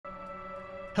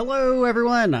Hello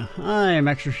everyone, I'm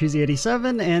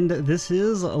ExtraCheesy87 and this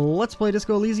is Let's Play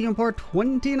Disco Elysium Part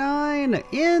 29.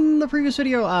 In the previous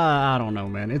video, I don't know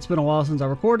man, it's been a while since I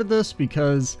recorded this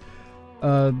because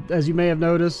as you may have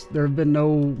noticed, there have been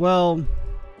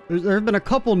there have been a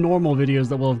couple normal videos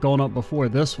that will have gone up before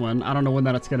this one. I don't know when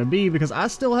that's going to be because I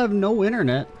still have no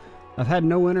internet. I've had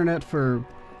no internet for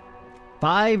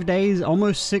 5 days,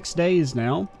 almost 6 days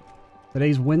now.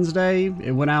 Today's Wednesday,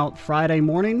 it went out Friday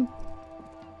morning.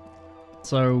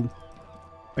 So,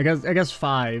 I guess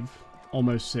 5,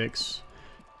 almost 6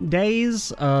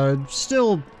 days.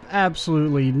 Still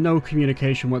absolutely no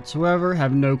communication whatsoever.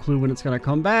 Have no clue when it's going to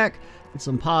come back. It's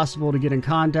impossible to get in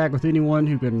contact with anyone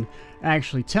who can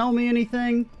actually tell me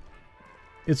anything.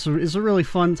 It's a really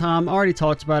fun time. I already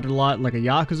talked about it a lot in like a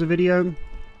Yakuza video.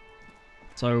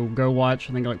 So go watch,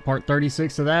 I think like part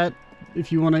 36 of that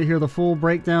if you want to hear the full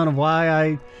breakdown of why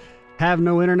I have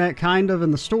no internet kind of in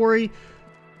the story.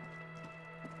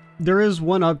 There is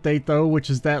one update though,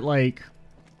 which is that like,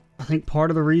 I think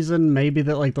part of the reason maybe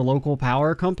that like the local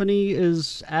power company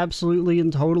is absolutely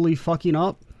and totally fucking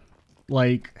up.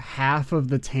 Like half of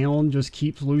the town just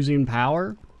keeps losing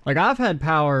power. Like I've had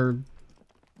power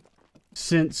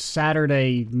since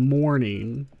Saturday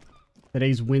morning.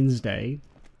 Today's Wednesday,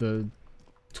 the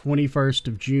 21st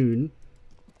of June.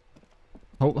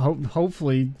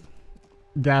 Hopefully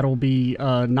that'll be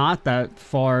not that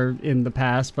far in the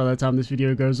past by the time this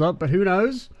video goes up, but who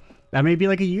knows? That may be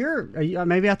like a year.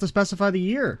 Maybe I have to specify the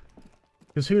year,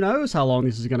 because who knows how long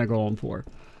this is going to go on for.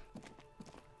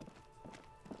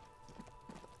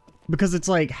 Because it's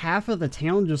like half of the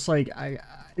town just like,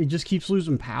 it just keeps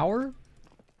losing power.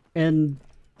 And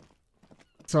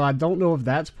so I don't know if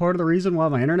that's part of the reason why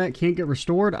my internet can't get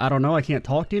restored. I don't know. I can't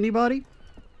talk to anybody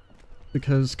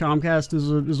because Comcast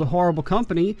is a horrible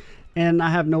company. And I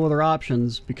have no other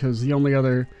options because the only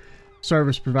other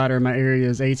service provider in my area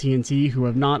is AT&T, who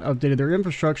have not updated their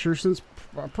infrastructure since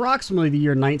approximately the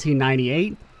year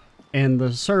 1998. And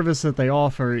the service that they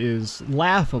offer is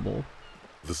laughable.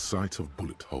 The sight of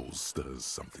bullet holes stirs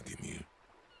something in you,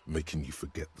 making you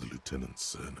forget the lieutenant's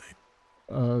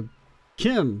surname.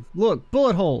 Kim, look,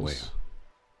 bullet holes. Where?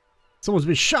 Someone's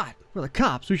been shot. We're the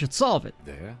cops. We should solve it.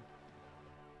 There?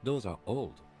 Those are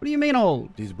old. What do you mean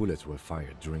old? These bullets were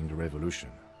fired during the revolution,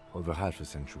 over half a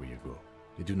century ago.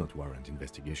 They do not warrant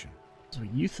investigation. That's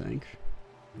what you think.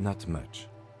 Not much.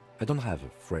 I don't have a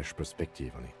fresh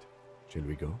perspective on it. Shall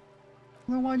we go?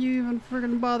 Then why'd you even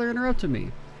friggin' bother interrupting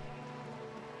me?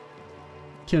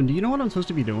 Kim, do you know what I'm supposed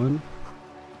to be doing?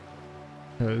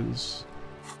 Because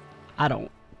I don't.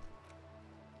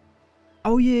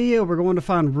 Oh yeah, we're going to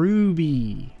find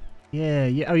Ruby. Yeah.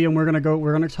 Oh yeah, and we're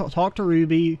gonna talk to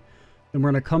Ruby. Then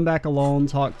we're gonna come back alone,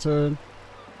 talk to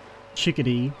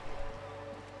Chickadee.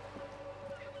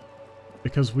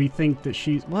 Because we think that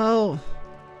she's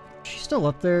still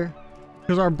up there.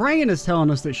 Because our brain is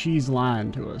telling us that she's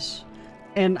lying to us.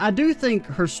 And I do think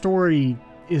her story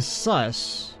is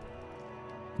sus.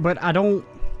 But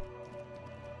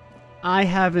I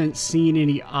haven't seen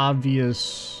any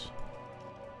obvious,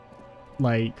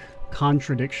 like,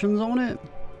 contradictions on it.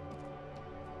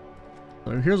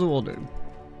 So here's what we'll do.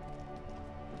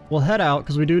 We'll head out,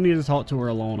 because we do need to talk to her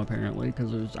alone, apparently,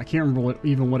 because I can't remember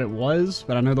what it was,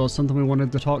 but I know there was something we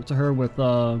wanted to talk to her with,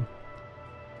 Your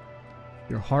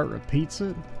Heart Repeats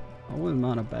It. I wouldn't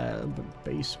mind a bad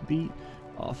bass beat.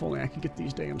 Oh, if only I could get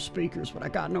these damn speakers, but I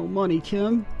got no money,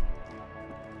 Kim.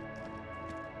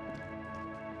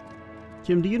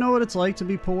 Kim, do you know what it's like to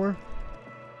be poor?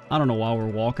 I don't know why we're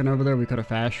walking over there. We could have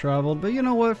fast traveled, but you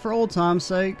know what? For old time's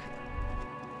sake.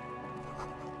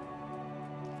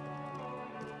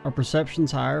 Our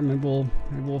perception's higher. Maybe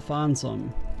we'll find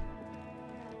some.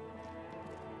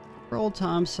 For old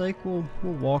time's sake, we'll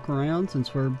walk around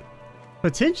since we're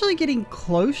potentially getting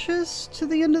closest to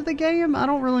the end of the game. I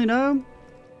don't really know.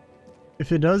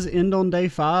 If it does end on day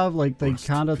 5, like they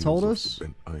kind of told us.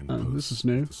 Oh, this is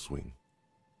new.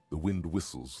 The wind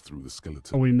whistles through the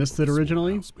skeleton. Oh, we missed it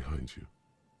originally? Behind you.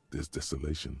 There's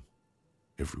desolation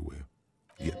everywhere.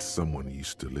 Yet someone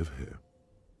used to live here,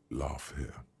 laugh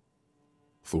here.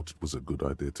 Thought it was a good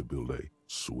idea to build a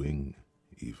swing,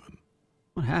 even.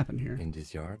 What happened here? In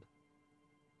this yard?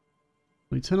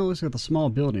 Lieutenant looks at the small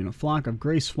building. A flock of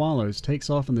gray swallows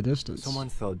takes off in the distance. Someone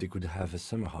thought they could have a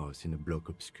summer house in a bloc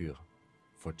obscur,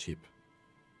 for cheap.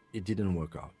 It didn't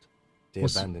work out. They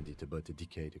abandoned it about a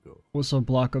decade ago. What's a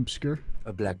block obscure?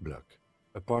 A black bloc.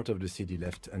 A part of the city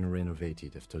left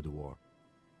unrenovated after the war.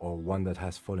 Or one that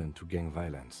has fallen to gang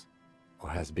violence. Or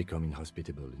has become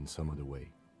inhospitable in some other way.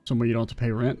 Somewhere you don't have to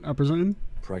pay rent, I presume?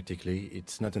 Practically,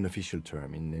 it's not an official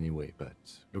term in any way, but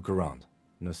look around.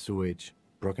 No sewage,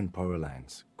 broken power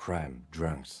lines, crime,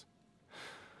 drunks.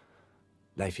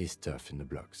 Life is tough in the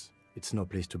blocks. It's no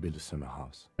place to build a summer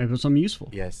house. Maybe it's something useful.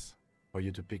 Yes, for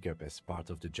you to pick up as part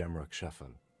of the Jamrock Shuffle.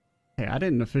 Hey, I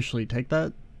didn't officially take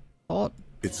that thought.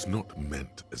 It's not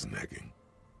meant as nagging,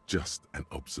 just an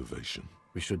observation.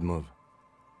 We should move.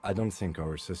 I don't think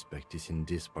our suspect is in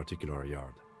this particular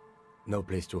yard. No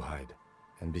place to hide.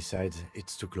 And besides,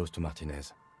 it's too close to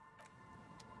Martinez.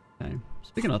 Okay.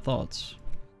 Speaking of thoughts,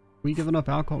 we giving up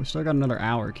alcohol? We still got another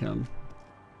hour, Kim.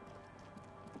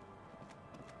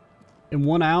 In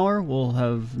 1 hour,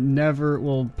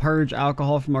 we'll purge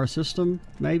alcohol from our system,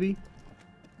 maybe?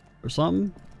 Or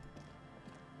something?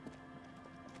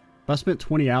 If I spent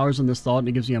 20 hours on this thought and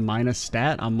it gives me a minus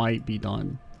stat, I might be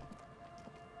done.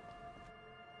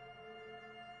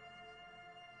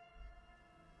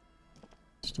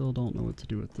 Still don't know what to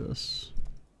do with this.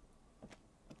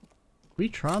 We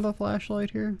try the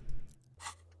flashlight here?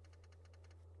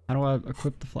 How do I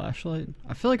equip the flashlight?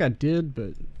 I feel like I did,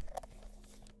 but...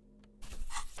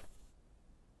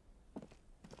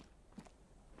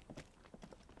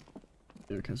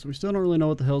 Okay, so we still don't really know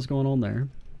what the hell's going on there.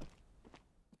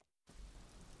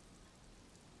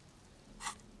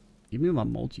 Give me my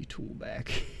multi-tool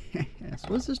back. So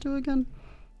what does this do again?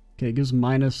 Okay, it gives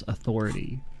minus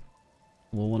authority.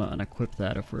 We'll want to unequip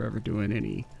that if we're ever doing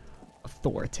any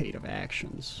authoritative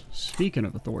actions. Speaking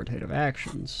of authoritative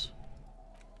actions,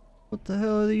 what the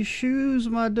hell are these shoes,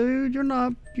 my dude? You're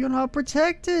not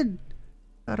protected.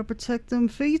 Gotta protect them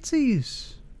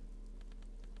feetsies.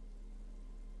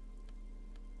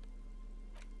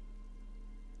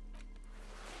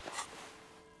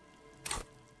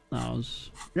 I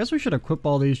guess we should equip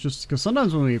all these just because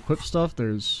sometimes when we equip stuff,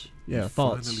 there's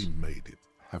thoughts. You finally made it,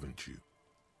 haven't you?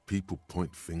 People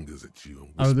point fingers at you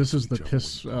and oh, this is the each other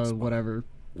piss, when you pass by, whatever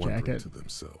wondering jacket. to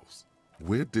themselves,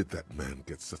 where did that man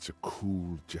get such a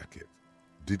cool jacket?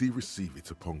 Did he receive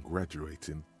it upon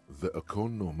graduating the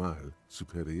École Normale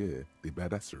Supérieure de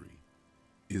Badasserie?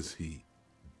 Is he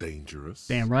dangerous?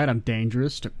 Damn right, I'm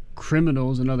dangerous to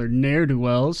criminals and other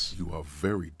ne'er-do-wells. You are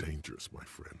very dangerous, my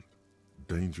friend.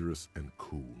 Dangerous and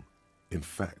cool. In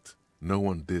fact, no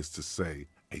one dares to say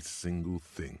a single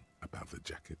thing about the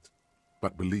jacket.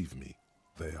 But believe me,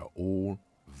 they are all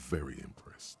very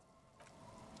impressed.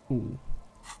 Ooh,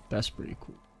 that's pretty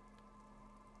cool.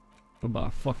 What about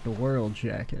a fuck the world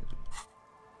jacket?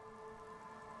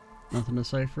 Nothing to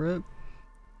say for it?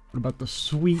 What about the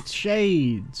sweet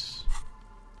shades?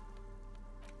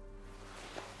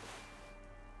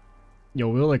 Yo,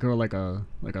 we're like a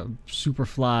super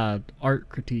fly art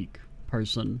critique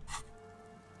person.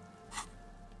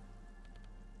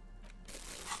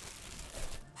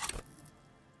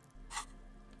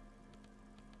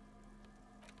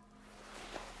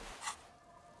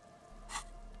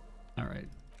 All right.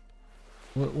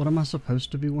 What am I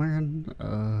supposed to be wearing?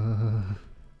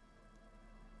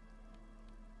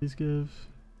 Please give.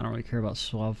 I don't really care about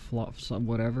suave flops,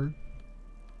 whatever.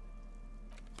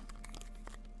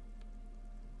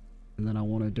 And then I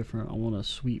want a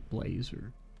sweet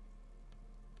blazer.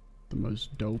 The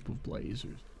most dope of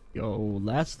blazers. Yo,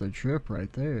 that's the trip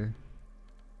right there.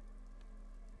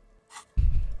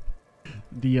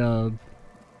 The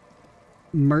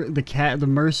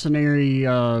mercenary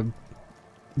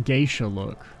geisha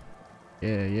look.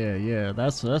 Yeah.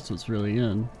 That's what's really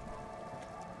in.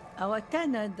 Our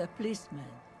tenant, the policeman.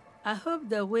 I hope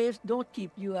the waves don't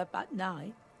keep you up at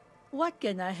night. What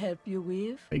can I help you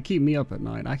with? They keep me up at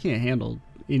night. I can't handle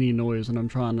any noise when I'm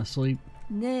trying to sleep.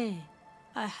 Nay,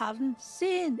 I haven't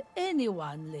seen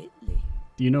anyone lately.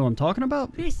 Do you know what I'm talking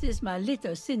about? This is my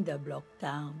little cinder block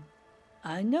town.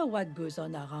 I know what goes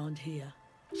on around here.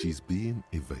 She's being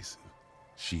evasive.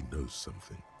 She knows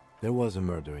something. There was a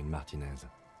murder in Martinez.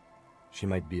 She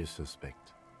might be a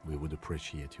suspect. We would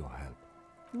appreciate your help.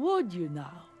 Would you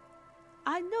now?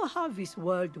 I know how this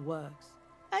world works.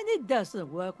 And it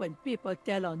doesn't work when people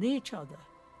tell on each other.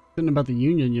 Something about the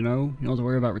union, you know? You don't have to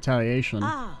worry about retaliation.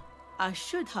 Ah, I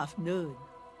should have known.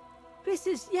 This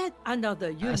is yet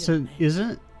another union. I said, is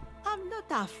it? I'm not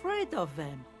afraid of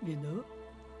them, you know.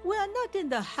 We are not in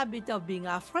the habit of being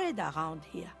afraid around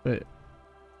here. But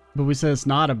we said it's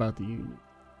not about the union.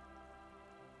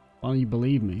 Why don't you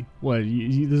believe me? What,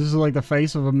 this is like the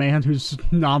face of a man who's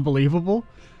non-believable?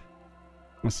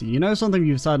 Let's see, you know something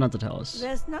you decided not to tell us.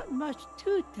 There's not much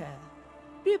to tell.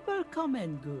 People come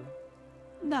and go.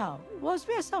 Now, was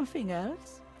there something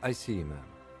else? I see, ma'am.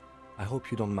 I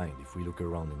hope you don't mind if we look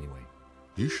around anyway.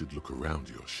 You should look around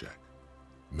your shack.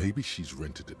 Maybe she's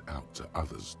rented it out to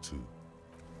others too.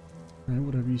 Alright,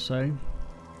 whatever you say.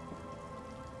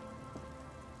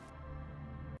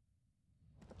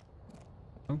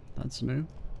 Oh, that's new.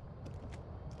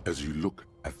 As you look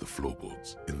at the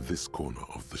floorboards in this corner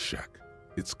of the shack,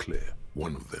 it's clear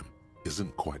one of them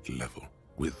isn't quite level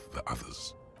with the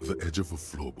others. The edge of a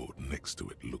floorboard next to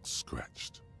it looks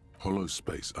scratched. Hollow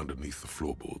space underneath the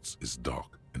floorboards is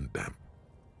dark and damp.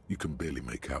 You can barely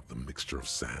make out the mixture of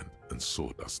sand and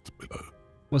sawdust below.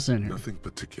 What's in here? Nothing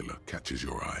particular catches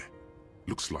your eye.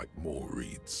 Looks like more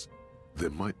reeds. There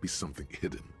might be something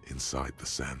hidden inside the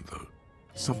sand, though.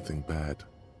 Something bad.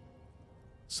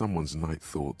 Someone's night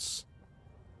thoughts.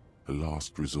 A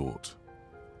last resort.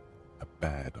 A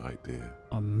bad idea.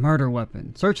 A murder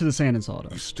weapon. Search the sand and You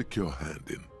sawdust. stick your hand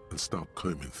in and start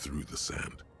combing through the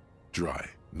sand. Dry,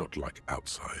 not like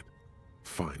outside.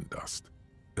 Fine dust.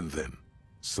 And then,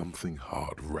 something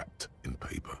hard wrapped in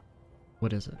paper.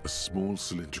 What is it? A small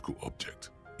cylindrical object.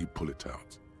 You pull it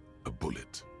out. A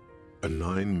bullet. A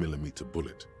 9mm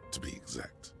bullet, to be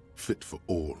exact. Fit for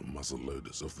all muzzle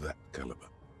loaders of that caliber.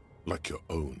 Like your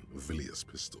own Villiers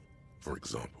pistol, for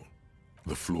example.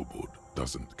 The floorboard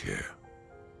doesn't care.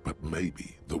 But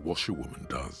maybe the washerwoman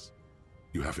does.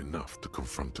 You have enough to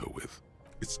confront her with.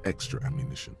 It's extra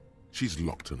ammunition. She's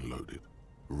locked and loaded,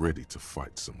 ready to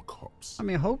fight some cops. I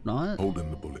mean, I hope not.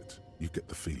 Holding the bullet, you get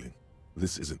the feeling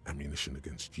this isn't ammunition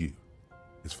against you.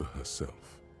 It's for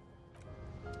herself.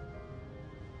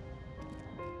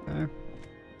 Okay.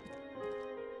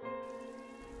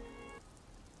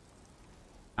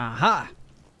 Aha!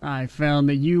 I found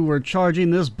that you were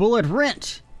charging this bullet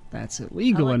rent. That's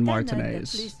illegal Our in tenant, the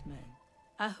Martinez. policeman.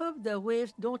 I hope the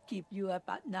waves don't keep you up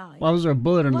at night. Why was there a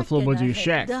bullet under the What floorboards can of your I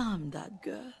shack? have done, that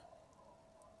girl?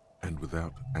 And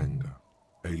without anger,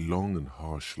 a long and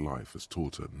harsh life has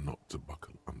taught her not to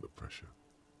buckle under pressure.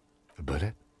 A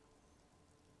bullet?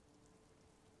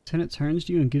 Tenant turns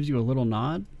to you and gives you a little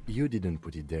nod. You didn't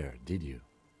put it there, did you?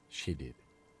 She did.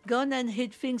 Gone and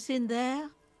hid things in there?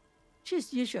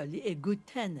 She's usually a good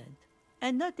tenant,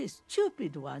 and not a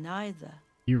stupid one either.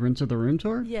 You rented the room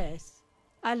tour? Yes,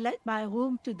 I let my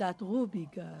room to that Ruby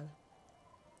girl.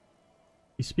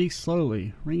 He speaks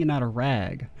slowly, wringing out a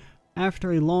rag.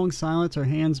 After a long silence, her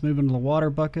hands move into the water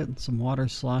bucket and some water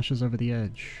sloshes over the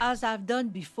edge. As I've done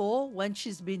before when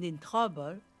she's been in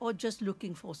trouble or just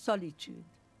looking for solitude.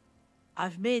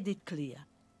 I've made it clear.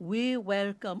 We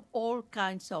welcome all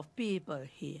kinds of people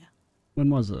here. When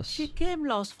was this? She came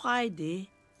last Friday,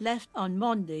 left on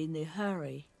Monday in a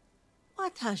hurry.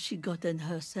 What has she gotten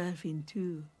herself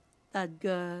into, that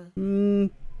girl?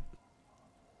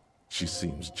 She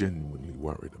seems genuinely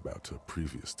worried about her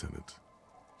previous tenant.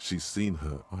 She's seen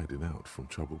her hiding out from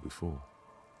trouble before.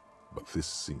 But this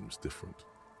seems different.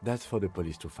 That's for the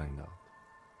police to find out.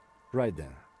 Right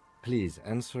then, please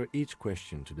answer each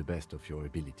question to the best of your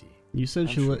ability. You said I'm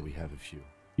she sure le- we have a few.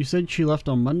 You said she left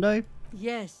on Monday?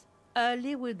 Yes,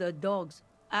 early with the dogs,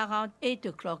 around 8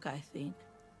 o'clock, I think.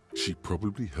 She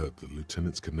probably heard the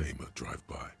lieutenant's Kanema drive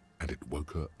by, and it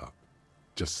woke her up,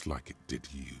 just like it did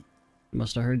you. You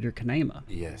must have heard your Kanema.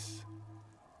 Yes.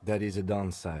 That is a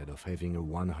downside of having a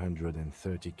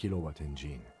 130 kilowatt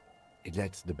engine. It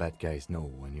lets the bad guys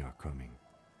know when you are coming.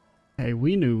 Hey,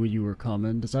 we knew you were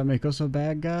coming. Does that make us a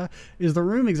bad guy? Is the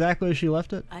room exactly as she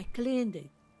left it? I cleaned it,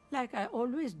 like I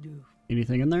always do.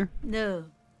 Anything in there? No,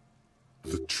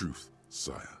 The truth,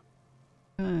 sire.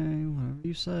 Okay, whatever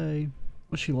you say.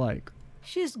 What's she like?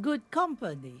 she's good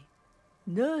company.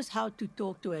 Knows how to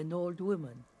talk to an old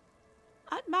woman.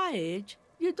 At my age,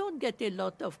 you don't get a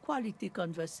lot of quality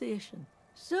conversation.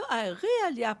 So I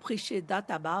really appreciate that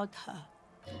about her.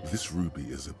 This Ruby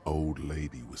is an old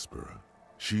lady whisperer.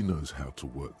 She knows how to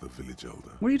work the village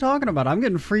elder. What are you talking about? I'm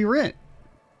getting free rent.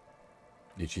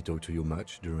 Did she talk to you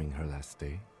much during her last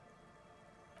stay?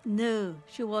 No,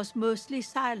 she was mostly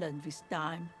silent this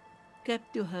time.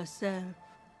 Kept to herself.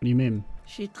 What do you mean?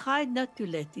 She tried not to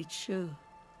let it show,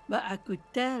 but I could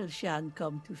tell she hadn't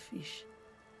come to fish.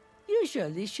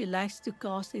 Usually she likes to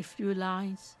cross a few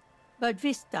lines, but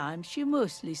this time she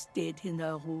mostly stayed in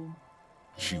her room.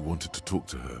 She wanted to talk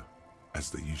to her,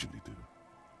 as they usually do,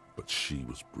 but she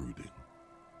was brooding.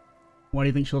 Why do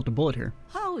you think she left a bullet here?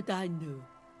 How would I know?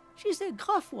 She's a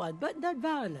gruff one, but not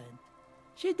violent.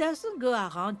 She doesn't go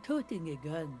around toting a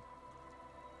gun.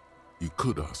 You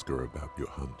could ask her about your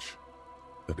hunch,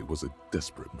 that it was a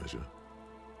desperate measure.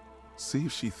 See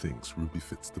if she thinks Ruby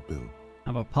fits the bill. I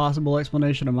have a possible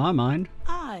explanation in my mind.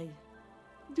 Aye.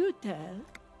 Do tell.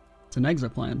 It's an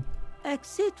exit plan.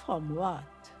 Exit from what?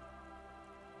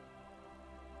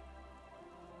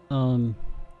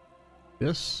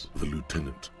 This? The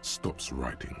lieutenant stops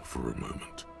writing for a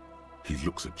moment. He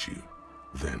looks at you,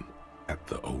 then at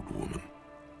the old woman.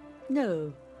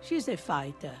 No, she's a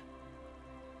fighter.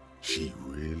 She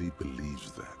really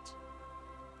believes that.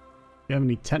 You have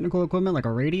any technical equipment, like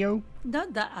a radio?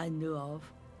 Not that I know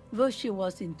of, though she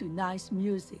was into nice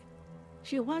music.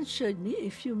 She once showed me a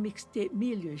few mixtape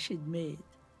milieux she'd made.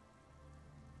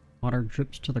 Water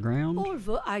drips to the ground?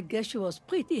 Although I guess she was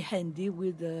pretty handy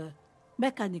with the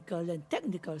mechanical and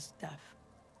technical stuff.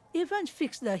 Even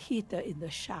fixed the heater in the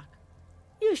shack.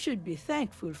 You should be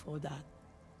thankful for that.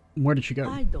 Where did she go?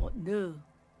 I don't know.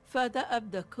 Further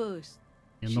up the coast.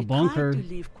 In the bunker. She tried to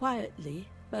leave quietly,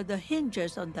 but the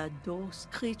hinges on that door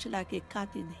screeched like a cat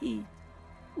in heat.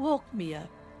 Woke me up.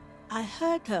 I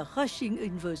heard her rushing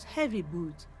in those heavy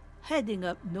boots, heading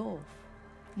up north.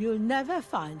 You'll never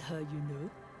find her, you know.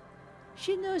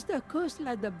 She knows the coast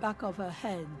like the back of her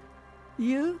hand.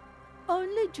 You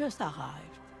only just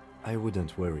arrived. I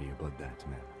wouldn't worry about that,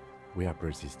 man. We are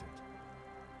persistent.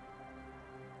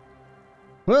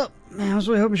 Well, I was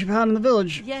really hoping she found in the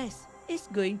village. Yes, it's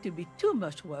going to be too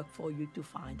much work for you to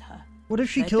find her. What if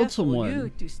she Better killed for someone? you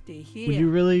to stay here. Would you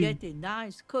really? Get a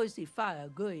nice cozy fire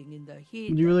going in the heat?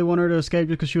 Would you really want her to escape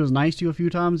just because she was nice to you a few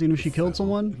times, even if she killed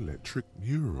someone? Electric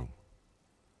neural.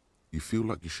 You feel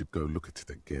like you should go look at it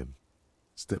again.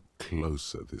 Step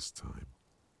closer this time.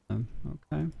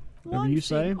 Okay. Whatever One you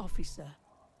thing, say. officer.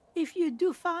 If you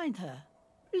do find her,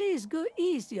 please go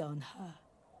easy on her.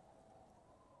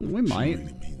 We might. She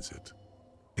really means it.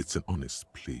 It's an honest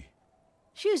plea.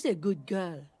 She's a good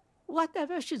girl.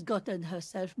 Whatever she's gotten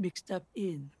herself mixed up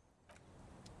in.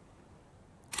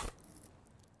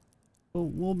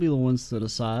 We'll be the ones to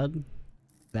decide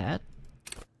that.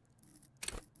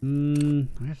 I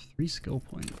have 3 skill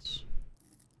points.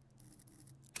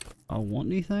 I want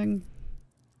anything?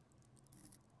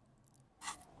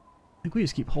 I think we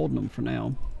just keep holding them for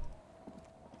now.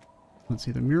 Let's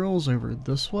see, the mural's over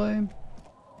this way.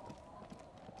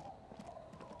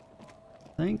 I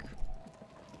think.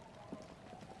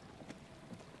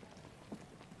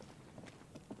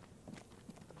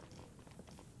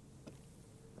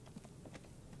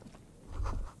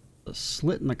 The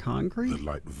slit in the concrete? The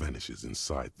light vanishes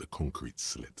inside the concrete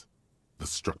slit. The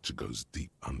structure goes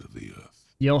deep under the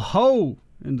earth. Yo ho!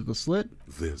 Into the slit?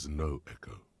 There's no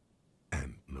echo.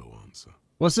 And no answer.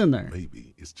 What's in there?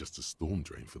 Maybe it's just a storm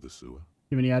drain for the sewer.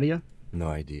 You have any idea? No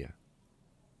idea.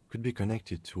 Could be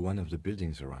connected to one of the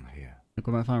buildings around here. Like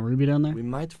we might find Ruby down there? We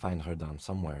might find her down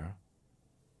somewhere.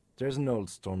 There's an old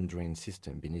storm drain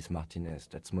system beneath Martinez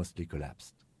that's mostly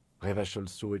collapsed.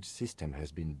 Revachol's sewage system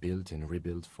has been built and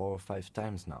rebuilt 4 or 5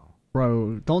 times now.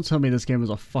 Bro, don't tell me this game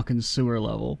is a fucking sewer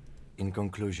level. In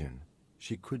conclusion,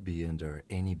 she could be under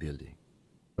any building.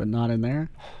 But not in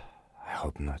there? I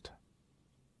hope not.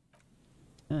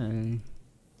 Hey.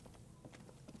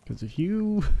 Because if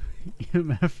you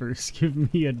MFers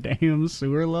give me a damn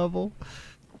sewer level,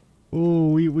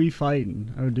 oh, we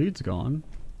fighting. Oh, dude's gone.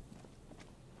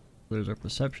 There's a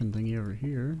perception thingy over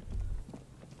here.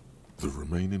 The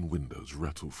remaining windows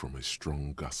rattle from a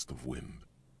strong gust of wind.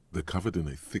 They're covered in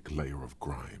a thick layer of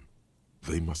grime.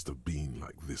 They must have been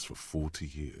like this for 40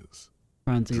 years.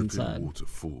 Trying to see Dripping inside. water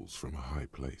falls from a high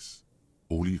place.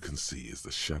 All you can see is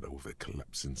the shadow of a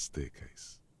collapsing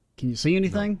staircase. Can you see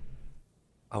anything?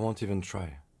 I won't even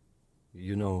try.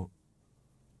 You know,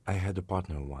 I had a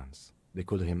partner once. They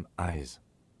called him Eyes,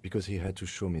 because he had to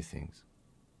show me things.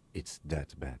 It's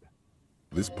that bad.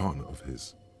 This partner of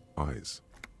his, Eyes,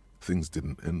 things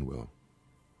didn't end well.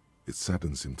 It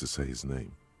saddens him to say his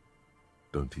name.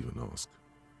 Don't even ask.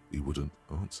 He wouldn't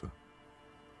answer.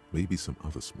 Maybe some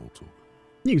other small talk.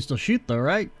 You can still shoot though,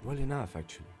 right? Well enough,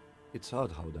 actually. It's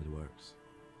odd how that works.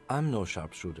 I'm no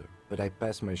sharpshooter, but I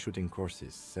pass my shooting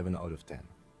courses 7 out of 10.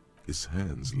 His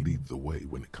hands lead the way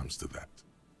when it comes to that.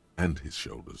 And his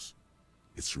shoulders.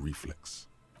 It's reflex.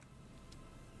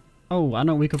 Oh, I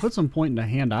know, we could put some point into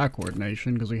hand-eye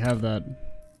coordination, because we have that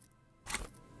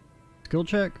skill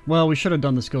check. Well, we should have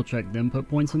done the skill check, then put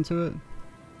points into it.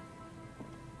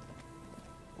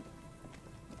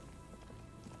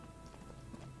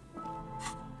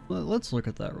 Let's look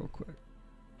at that real quick.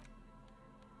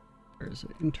 Where is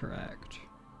it? Interact.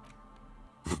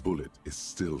 The bullet is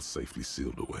still safely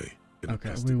sealed away. In a Okay,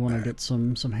 plastic we want to bag. get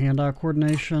some hand-eye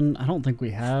coordination. I don't think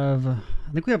we have...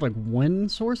 I think we have like one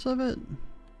source of it.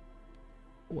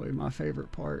 Boy, my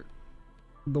favorite part.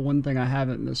 The one thing I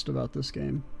haven't missed about this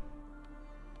game.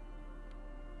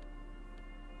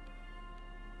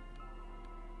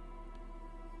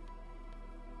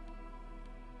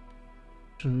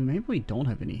 So maybe we don't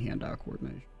have any hand-eye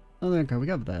coordination. Oh, okay, we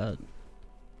got that.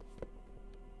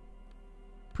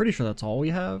 Pretty sure that's all we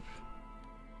have.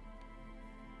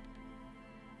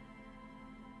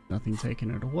 Nothing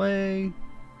taking it away.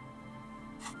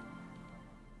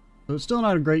 So it's still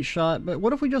not a great shot, but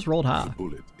what if we just rolled The high?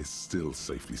 bullet is still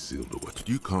safely sealed away.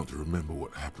 You can't remember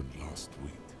what happened last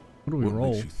week. What do we What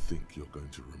roll? makes you think you're going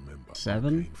to remember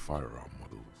 7? arcane firearm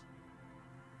models?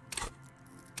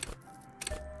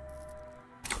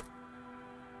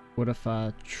 What if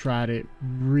I tried it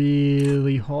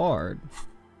really hard?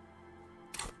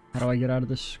 How do I get out of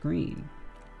this screen?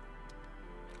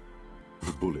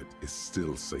 The bullet is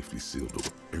still safely sealed away.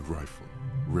 A rifle,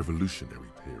 Revolutionary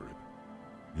period.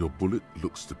 Your bullet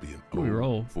looks to be an What do we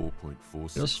roll? old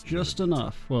 4.46 Just millimeter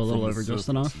enough. Well, a little from the over just surplus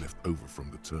enough. left over from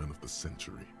the turn of the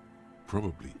century.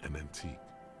 Probably an antique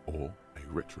or a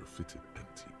retrofitted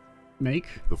antique. Make.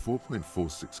 The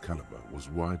 4.46 caliber was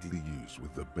widely used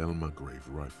with the Belmargrave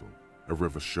rifle, a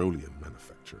Revacholian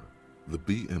manufacturer. The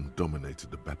BM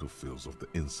dominated the battlefields of the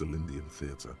Insulindian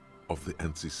theater of the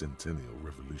anti-centennial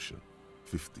revolution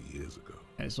 50 years ago.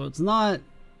 Okay, so it's not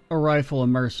a rifle a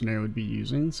mercenary would be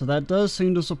using, so that does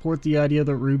seem to support the idea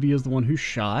that Ruby is the one who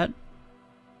shot.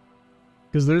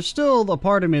 Because there's still a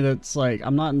part of me that's like,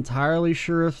 I'm not entirely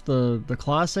sure if the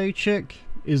Class A chick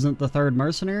isn't the third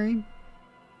mercenary.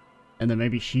 And then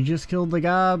maybe she just killed the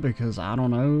guy because, I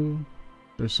don't know,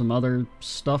 there's some other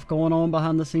stuff going on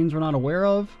behind the scenes we're not aware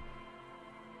of.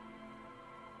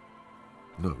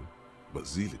 No, but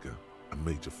Zeliger, a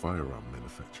major firearm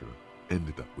manufacturer,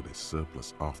 ended up with a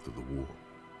surplus after the war.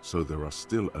 So there are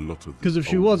still a lot of 'Cause these if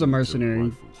she old was a military mercenary,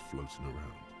 rifles floating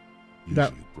around,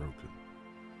 that- usually broken.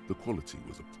 The quality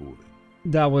was appalling.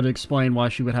 That would explain why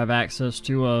she would have access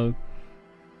to a,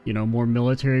 you know, more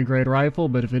military grade rifle,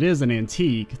 but if it is an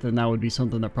antique, then that would be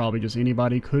something that probably just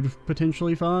anybody could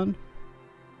potentially find.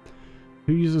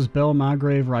 Who uses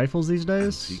Belmargrave rifles these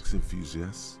days? Antiques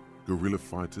enthusiasts, guerrilla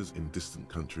fighters in distant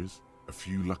countries, a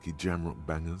few lucky jamrock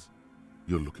bangers.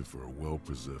 You're looking for a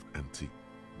well-preserved antique,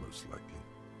 most likely.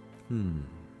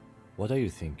 What are you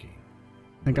thinking?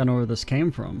 I think I know where this came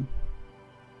from.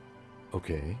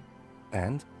 Okay.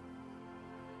 And?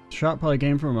 Shot probably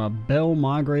came from a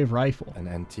Belmargrave rifle. An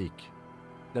antique.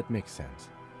 That makes sense.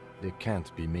 There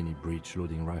can't be many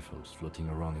breech-loading rifles floating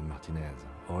around in Martinez,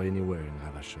 or anywhere in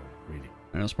Ravachol, really.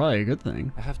 That's probably a good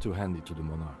thing. I have to hand it to the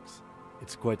monarchs.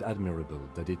 It's quite admirable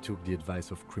that they took the advice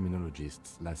of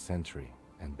criminologists last century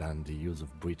and banned the use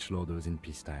of breech loaders in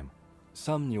peacetime.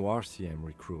 Some new RCM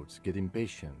recruits get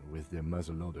impatient with their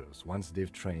muzzle loaders once they've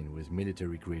trained with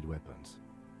military-grade weapons,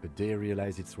 but they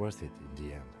realize it's worth it in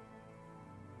the end.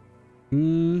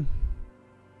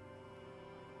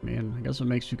 Man, I guess it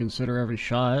makes you consider every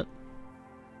shot.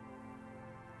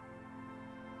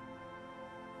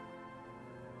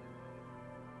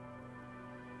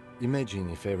 Imagine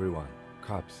if everyone,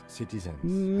 cops, citizens,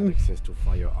 had access to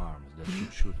firearms that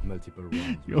could shoot multiple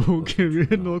rounds. Yo, without Kim, you're touching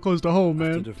hitting a little close to home,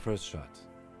 man. After the first shot,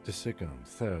 the second,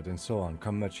 third, and so on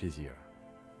come much easier.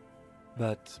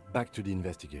 But back to the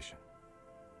investigation.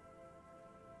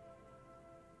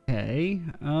 Okay,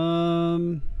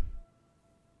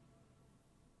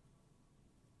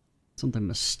 something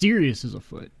mysterious is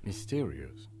afoot.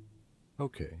 Mysterious?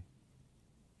 Okay.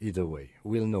 Either way,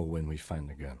 we'll know when we find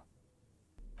the gun.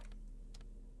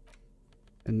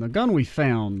 And the gun we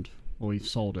found, well, we've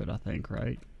sold it, I think,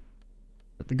 right?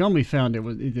 But the gun we found, it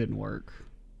didn't work.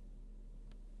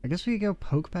 I guess we could go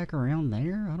poke back around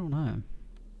there? I don't know.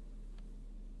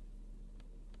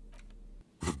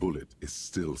 The bullet is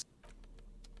still.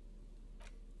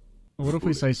 What if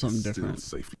we say something Still different?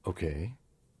 safely. Okay.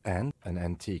 And an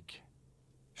antique.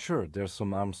 Sure, there's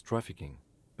some arms trafficking,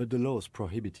 but the laws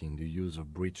prohibiting the use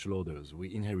of breech loaders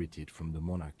we inherited from the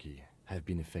monarchy have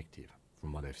been effective,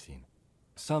 from what I've seen.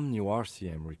 Some new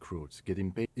RCM recruits get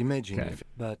impatient. Imagine Okay. if...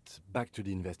 But back to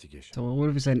the investigation. So what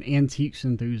if we said antiques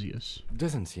enthusiast?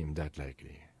 Doesn't seem that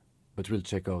likely, but we'll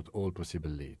check out all possible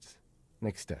leads.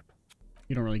 Next step.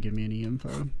 You don't really give me any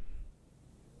info.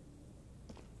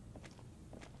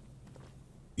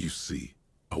 You see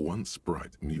a once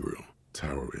bright mural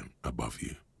towering above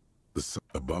you.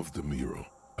 Above the mural,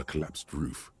 a collapsed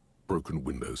roof, broken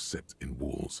windows set in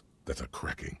walls that are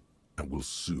cracking and will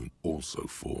soon also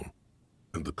fall,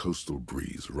 and the coastal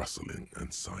breeze rustling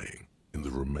and sighing in the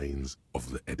remains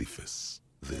of the edifice.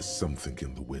 There's something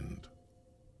in the wind.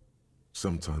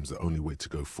 Sometimes the only way to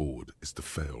go forward is to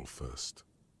fail first.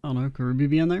 I don't know, could Ruby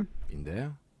be in there? In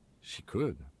there? She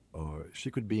could. Or she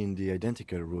could be in the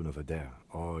identical room over there,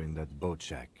 or in that boat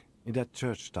shack. In that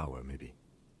church tower, maybe.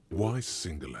 Why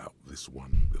single out this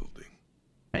one building?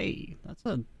 Hey, that's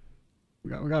a... We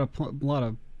got a lot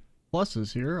of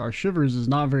pluses here. Our shivers is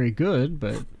not very good,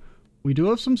 but we do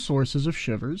have some sources of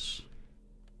shivers.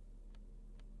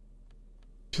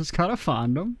 Just gotta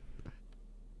find them.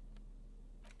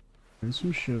 There's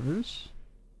some shivers.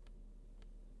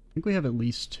 think we have at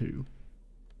least 2.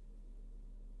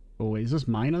 Oh wait, is this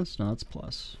minus? No, that's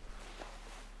plus.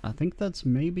 I think that's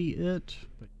maybe it,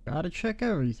 but you gotta check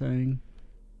everything.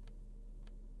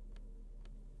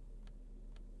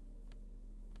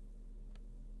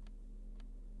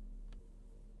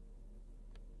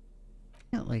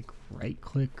 Can't like right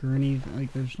click or anything.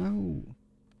 Like there's no.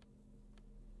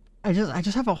 I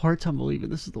just have a hard time believing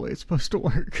this is the way it's supposed to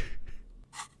work.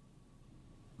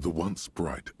 The once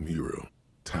bright mural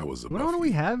towers above. What do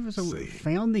we have? So saying,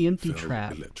 found the empty "Fell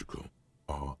trap. Electrical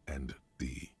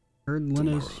R&D. Heard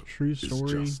Lena's true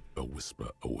story. Is just a whisper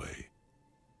away.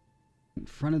 In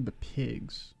front of the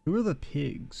pigs. Who are the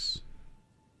pigs?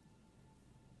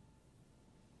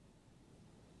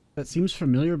 That seems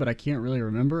familiar, but I can't really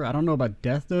remember. I don't know about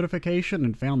death notification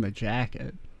and found the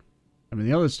jacket. I mean,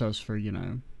 the other stuff's for, you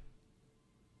know,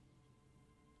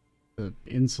 the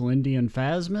Insulindian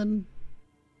Phasmin.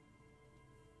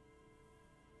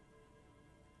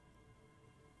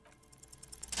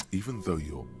 Even though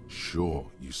you're sure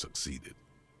you succeeded,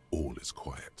 all is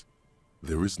quiet.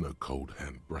 There is no cold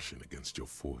hand brushing against your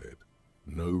forehead,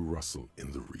 no rustle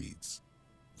in the reeds.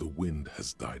 The wind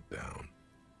has died down.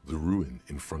 The ruin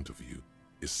in front of you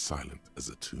is silent as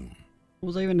a tomb. What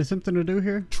was I even attempting to do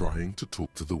here? Trying to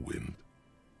talk to the wind,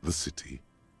 the city,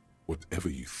 whatever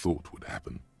you thought would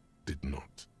happen, did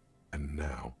not. And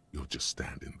now you're just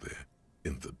standing there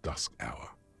in the dusk hour,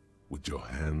 with your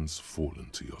hands fallen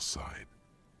to your side.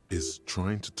 Is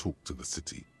trying to talk to the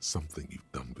city something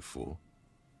you've done before?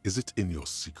 Is it in your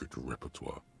secret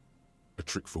repertoire? A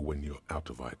trick for when you're out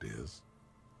of ideas?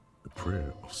 A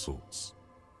prayer of sorts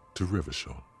to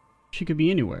Revachol. She could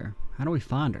be anywhere. How do we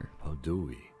find her? How do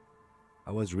we?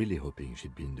 I was really hoping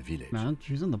she'd be in the village. Man,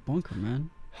 she's in the bunker, man.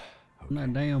 In Okay.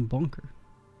 that damn bunker.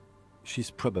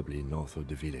 She's probably north of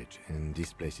the village, and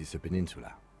this place is a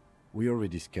peninsula. We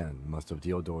already scanned most of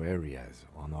the outdoor areas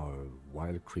on our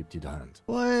wild cryptid hunt.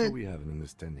 What? So we have an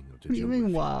understanding of the What do you mean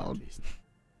geography, wild? at least.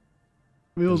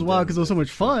 I mean, it was And wild then because it was so there's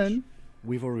much the church. fun.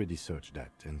 We've already searched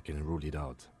that and can rule it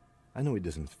out. I know it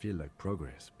doesn't feel like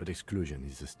progress, but exclusion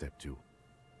is a step too.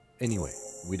 Anyway,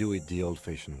 we do it the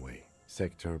old-fashioned way,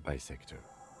 sector by sector.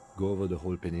 Go over the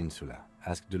whole peninsula,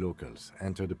 ask the locals,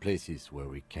 enter the places where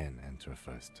we can enter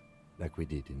first, like we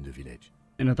did in the village.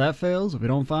 And if that fails, if we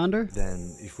don't find her,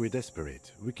 Then, if we're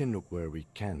desperate, we can look where we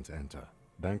can't enter.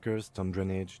 Bunkers, storm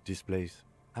drainage, this place.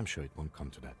 I'm sure it won't come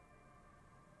to that.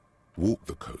 Walk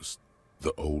the coast,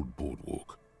 the old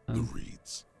boardwalk, the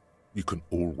reeds. You can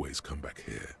always come back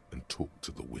here and talk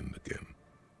to the wind again.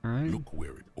 alright, Look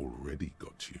where it already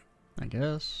got you. I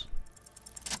guess.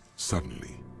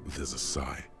 Suddenly, there's a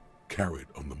sigh, carried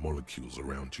on the molecules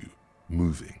around you,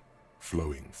 moving,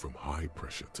 flowing from high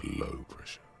pressure to low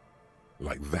pressure,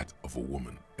 like that of a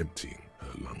woman emptying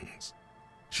her lungs.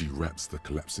 She wraps the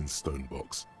collapsing stone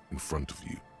box in front of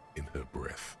you in her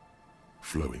breath,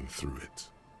 flowing through it,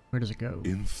 Where does it go?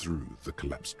 in through the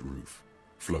collapsed roof,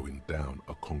 flowing down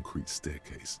a concrete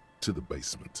staircase to the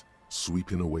basement,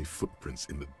 sweeping away footprints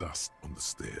in the dust on the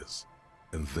stairs,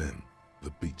 and then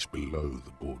the beach below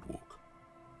the boardwalk,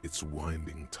 its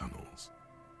winding tunnels,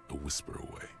 a whisper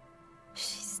away.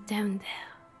 She's down there.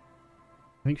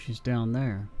 I think she's down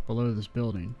there, below this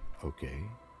building. Okay.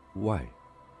 Why?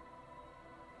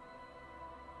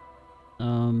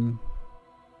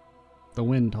 The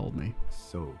wind told me.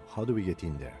 So, how do we get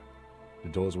in there? The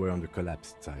doors were on the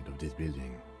collapsed side of this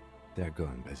building. They're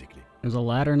gone, basically. There's a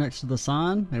ladder next to the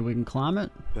sign. Maybe we can climb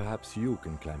it. Perhaps you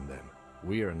can climb them.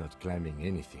 We are not climbing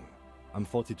anything. I'm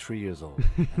 43 years old,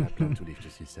 and I plan to live to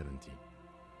see 70.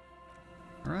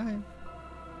 Alright.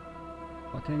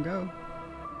 I can go.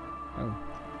 Oh.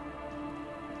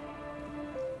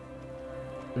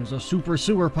 There's a super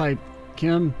sewer pipe,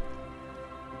 Kim.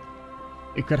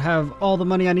 It could have all the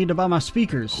money I need to buy my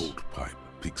speakers. Cold pipe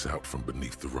peeks out from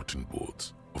beneath the rotten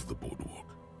boards of the boardwalk.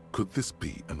 Could this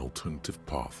be an alternative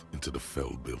path into the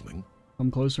felled building?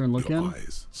 Come closer and look Your in.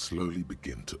 eyes slowly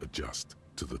begin to adjust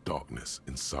to the darkness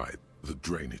inside the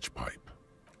drainage pipe.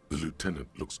 The lieutenant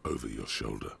looks over your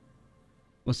shoulder.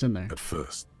 What's in there? At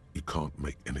first, you can't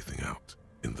make anything out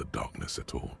in the darkness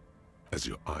at all. As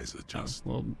your eyes adjust,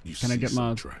 Well, you can I see get some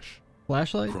my trash,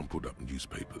 flashlight? crumpled up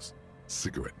newspapers,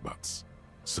 cigarette butts.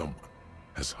 Someone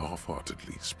has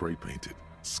half-heartedly spray-painted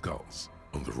skulls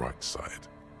on the right side.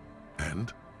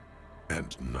 And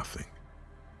nothing.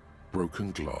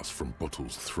 Broken glass from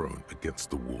bottles thrown against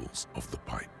the walls of the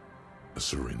pipe. A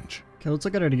syringe. Okay, let's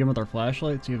look at it again with our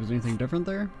flashlight, see if there's anything different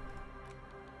there.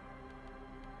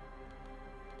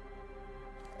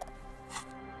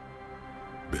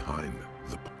 Behind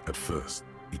the... At first,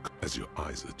 as your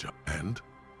eyes adjust. And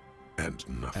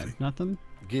And nothing. Nothing?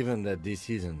 Given that this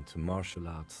isn't a martial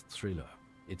arts thriller,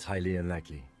 it's highly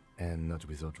unlikely, and not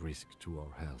without risk to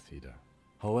our health either.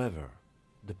 However,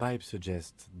 the pipe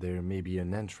suggests there may be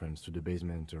an entrance to the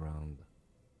basement around.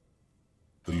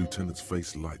 The lieutenant's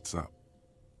face lights up.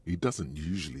 He doesn't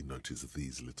usually notice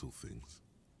these little things.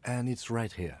 And it's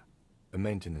right here. A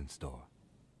maintenance door.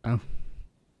 Oh.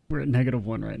 We're at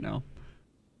 -1 right now.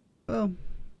 Well,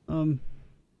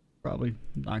 probably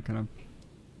not gonna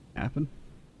happen.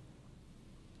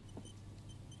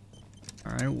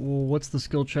 Alright, well, what's the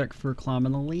skill check for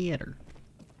climbing the ladder?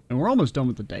 And we're almost done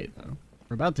with the day, though.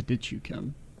 We're about to ditch you,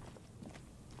 Kim.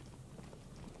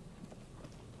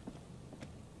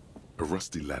 A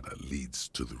rusty ladder leads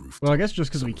to the rooftop. Well, I guess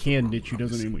just because we can ditch you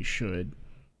doesn't mean we should.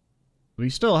 We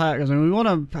still have, because I mean, we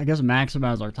want to, I guess,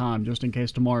 maximize our time just in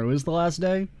case tomorrow is the last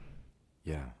day.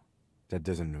 Yeah, that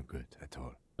doesn't look good at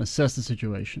all. Assess the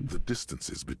situation. The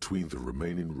distances between the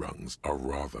remaining rungs are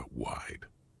rather wide.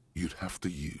 You'd have to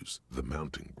use the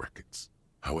mounting brackets.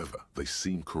 However, they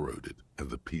seem corroded, and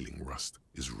the peeling rust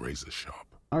is razor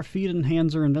sharp. Our feet and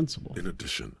hands are invincible. In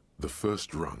addition, the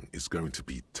first rung is going to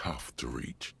be tough to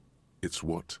reach. It's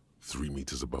what, 3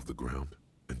 meters above the ground?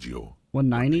 And you're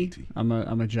 190? I'm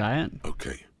a giant.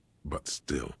 Okay, but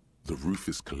still, the roof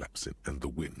is collapsing and the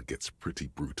wind gets pretty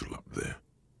brutal up there.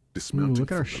 Dismounting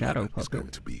look at our from the shadow ladder is puppet.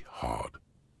 going to be hard.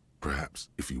 Perhaps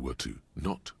if you were to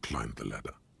not climb the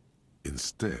ladder.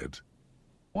 Instead,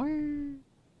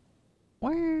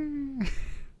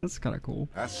 That's kind of cool.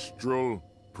 astral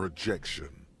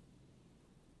projection.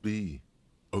 Be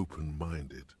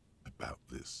open-minded about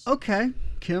this. Okay,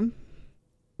 Kim.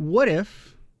 What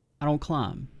if I don't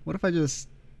climb? What if I just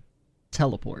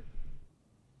teleport?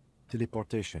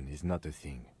 Teleportation is not a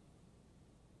thing.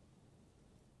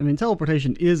 I mean,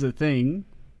 teleportation is a thing.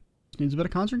 It needs a bit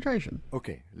of concentration.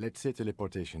 Okay, let's say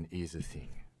teleportation is a thing.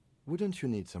 Wouldn't you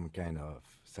need some kind of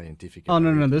scientific... Oh, no,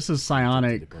 apparatus this is to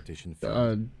psionic. teleportation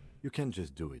field? You can't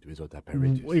just do it without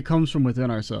apparatus. It comes from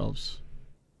within ourselves.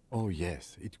 Oh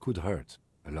yes, it could hurt.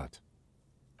 A lot.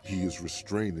 He is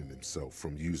restraining himself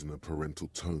from using a parental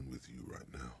tone with you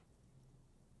right now.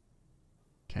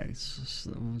 Okay,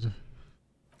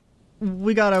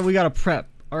 we gotta prep.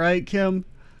 All right, Kim.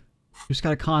 You just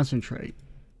gotta concentrate.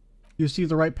 You see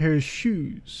the right pair of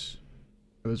shoes.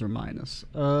 Those are minus.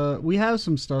 We have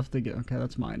some stuff to get. Okay,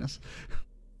 that's minus.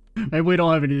 Maybe we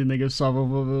don't have anything to give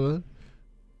some.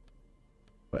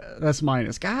 That's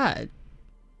minus. God,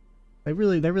 they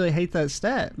really hate that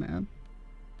stat, man.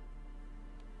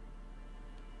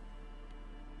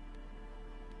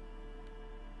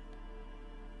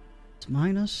 It's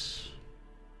minus.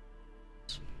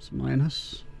 It's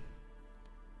minus.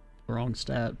 Wrong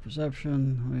stat.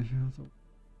 Perception.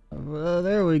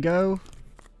 There we go.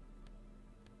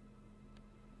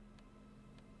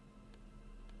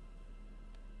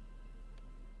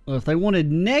 Well, if they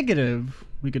wanted negative,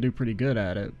 we could do pretty good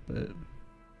at it, but...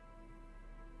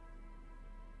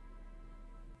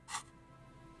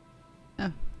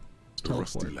 yeah. The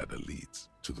rusty ladder leads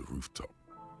to the rooftop.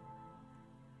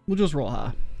 We'll just roll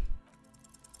high.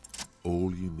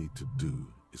 All you need to do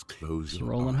is close your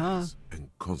rolling eyes and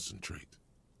concentrate.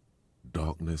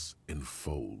 Darkness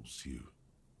enfolds you.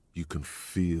 You can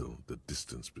feel the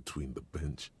distance between the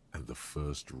bench and the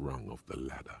first rung of the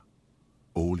ladder.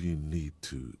 All you need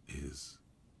to is...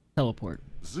 teleport.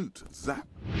 zoot, zap,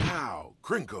 pow,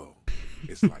 crinkle.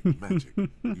 It's like magic.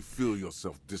 You feel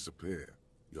yourself disappear,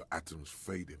 your atoms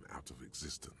fading out of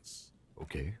existence.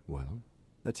 Okay, well,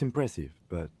 that's impressive,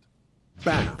 but...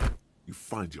 Bam! You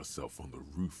find yourself on the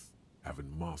roof,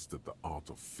 having mastered the art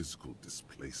of physical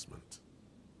displacement.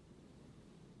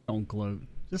 Don't gloat.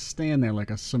 Just stand there like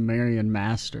a Sumerian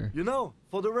master. You know,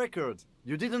 for the record,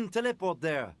 you didn't teleport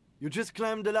there. You just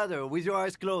climbed the ladder with your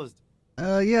eyes closed.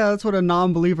 Yeah, that's what a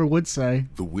non-believer would say.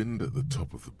 The wind at the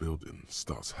top of the building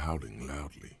starts howling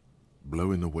loudly,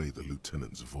 blowing away the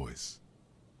lieutenant's voice.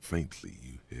 Faintly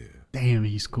you hear, Damn,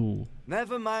 he's cool.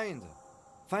 Never mind.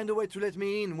 Find a way to let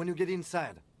me in when you get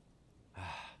inside.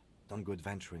 Don't go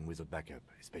adventuring without backup,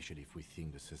 especially if we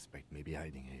think the suspect may be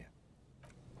hiding here.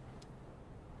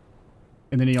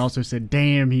 And then he also said,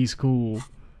 damn, he's cool.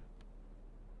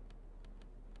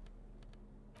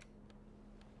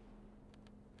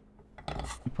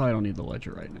 We probably don't need the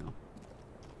ledger right now.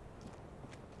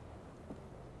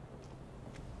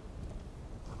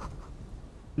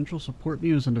 Central support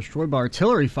beam is destroyed by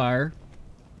artillery fire.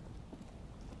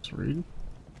 Let's read.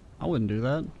 I wouldn't do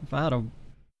that if I had a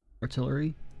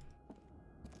artillery.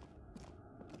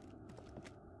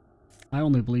 I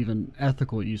only believe in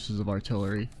ethical uses of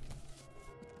artillery.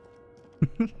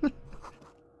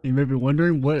 You may be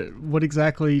wondering what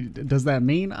exactly does that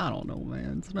mean? I don't know,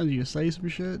 man. Sometimes you just say some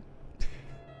shit.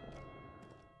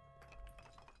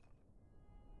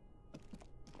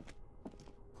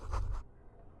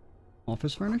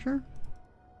 Office furniture?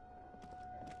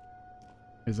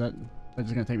 Is that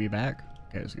just gonna take me back?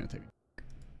 Okay, it's gonna take me back.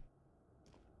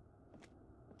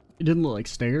 It didn't look like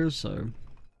stairs, so.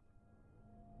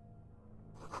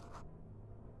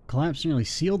 Collapse nearly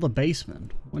sealed the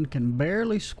basement. One can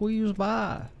barely squeeze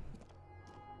by.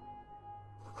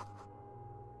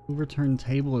 Overturned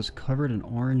table is covered in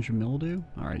orange mildew.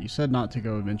 Alright, you said not to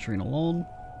go venturing alone.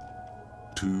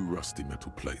 2 rusty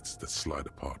metal plates that slide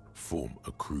apart form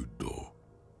a crude door.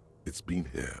 It's been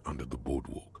here under the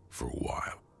boardwalk for a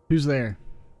while. Who's there?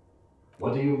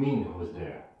 What do you mean, who's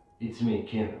there? It's me,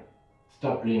 Kim.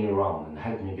 Stop playing around and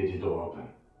help me get the door open.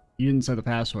 You didn't say the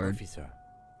password. Officer,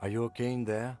 are you okay in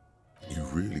there? You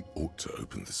really ought to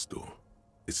open this door.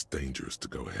 It's dangerous to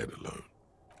go ahead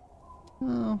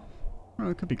alone. Well,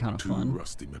 it could be kind of 2 fun.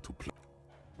 rusty metal plates.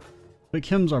 But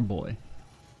Kim's our boy.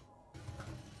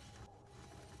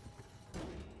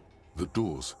 The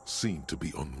doors seem to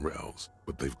be on rails,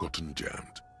 but they've gotten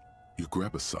jammed. You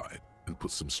grab a side and put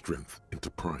some strength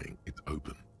into prying it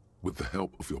open. With the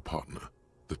help of your partner,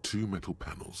 the 2 metal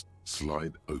panels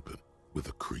slide open with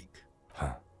a creak.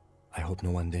 Huh. I hope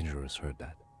no one dangerous heard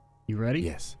that. You ready?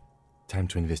 Yes. Time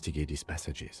to investigate these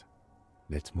passages.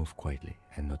 Let's move quietly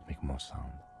and not make more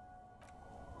sound.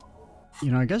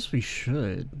 You know, I guess we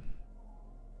should.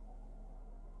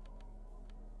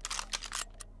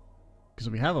 Because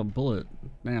we have a bullet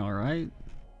now, right?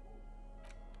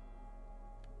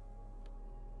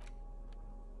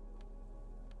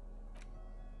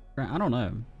 I don't know.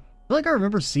 I feel like I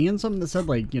remember seeing something that said,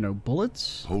 like, you know,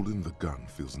 bullets. Holding the gun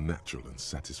feels natural and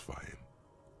satisfying.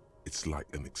 It's like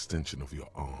an extension of your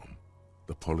arm,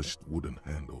 the polished wooden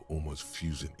handle almost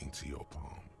fusing into your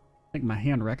palm. Like my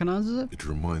hand recognizes it? It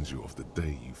reminds you of the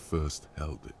day you first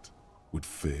held it, with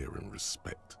fear and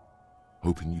respect,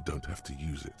 hoping you don't have to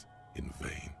use it in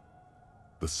vain.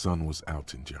 The sun was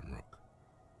out in Jamrock.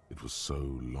 It was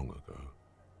so long ago.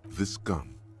 This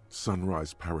gun,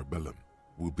 Sunrise Parabellum,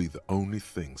 will be the only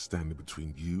thing standing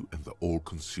between you and the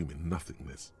all-consuming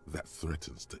nothingness that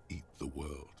threatens to eat the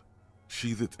world.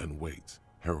 Sheathe it and wait,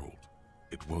 Herald.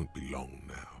 It won't be long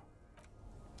now.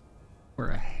 Or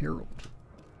a herald.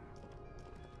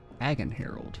 Dragon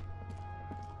Herald.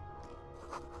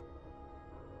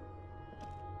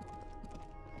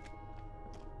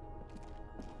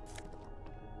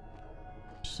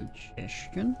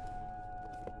 Suggestion?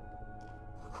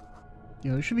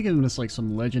 Yeah, they should be giving us like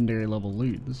some legendary level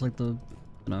loot. This is like the, you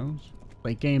know,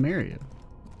 late game area.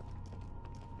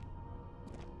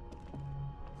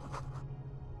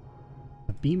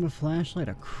 A beam of flashlight,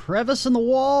 a crevice in the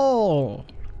wall!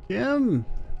 Kim!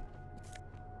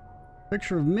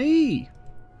 Picture of me!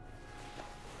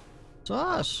 It's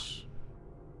us!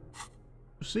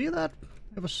 You see that?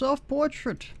 We have a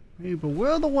self-portrait. Hey, but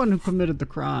we're the one who committed the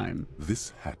crime.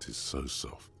 This hat is so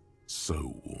soft,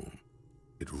 so warm.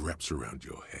 It wraps around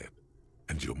your head,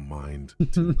 and your mind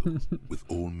tingles with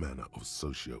all manner of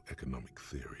socio-economic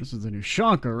theory. This is the new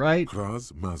Shankar, right?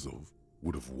 Kraz Mazov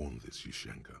would have worn this,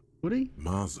 Yushenka. Would he?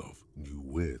 Mazov knew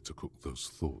where to cook those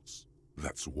thoughts.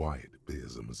 That's why it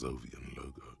bears a Mazovian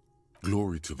logo.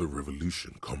 Glory to the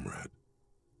revolution, comrade.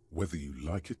 Whether you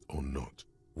like it or not,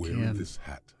 wearing this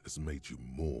hat has made you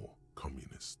more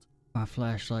communist. My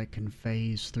flashlight can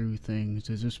phase through things.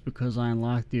 Is this because I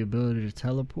unlocked the ability to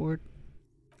teleport?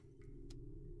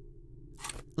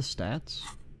 The stats?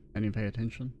 I didn't pay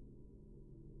attention.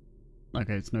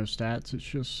 Okay, it's no stats, it's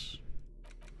just...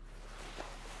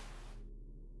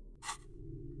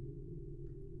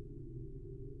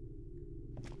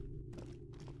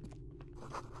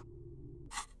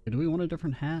 Do we want a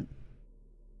different hat?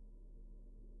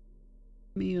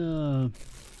 Give me our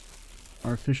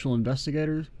official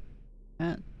investigator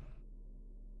hat.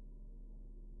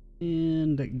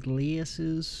 And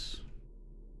glasses.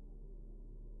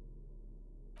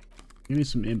 Give me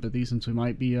some empathy since we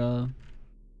might be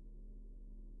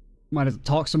might have to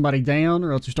talk somebody down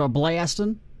or else we start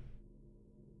blasting.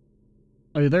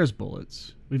 Oh, there's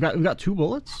bullets. We've got 2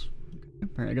 bullets?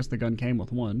 Okay. I guess the gun came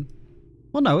with 1.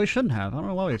 Well, no, it shouldn't have. I don't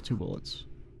know why we have 2 bullets.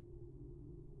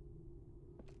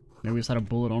 Maybe we just had a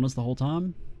bullet on us the whole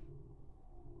time?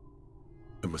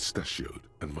 A mustachioed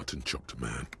and mutton-chopped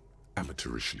man,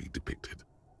 amateurishly depicted,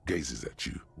 gazes at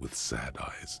you with sad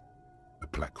eyes. A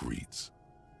plaque reads,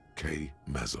 K.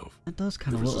 Mazov. That does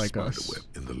kind of look like us. There is a spider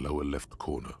web in the lower left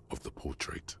corner of the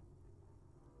portrait.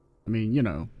 I mean, you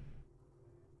know,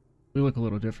 we look a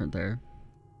little different there.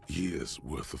 Years'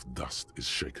 worth of dust is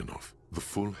shaken off. The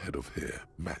full head of hair,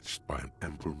 matched by an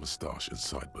ample moustache and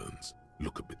sideburns,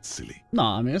 look a bit silly.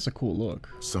 Nah, I mean, it's a cool look.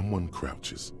 Someone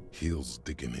crouches, heels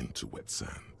digging into wet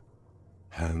sand.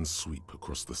 Hands sweep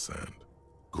across the sand,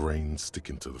 grains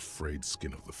sticking to the frayed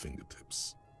skin of the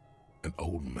fingertips. An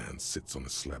old man sits on a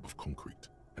slab of concrete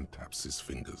and taps his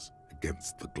fingers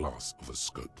against the glass of a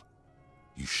scope.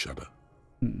 You shudder.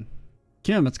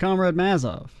 Kim, it's Comrade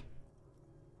Mazov.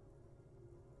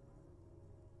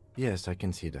 Yes, I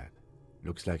can see that.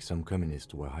 Looks like some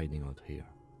communists were hiding out here.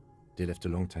 They left a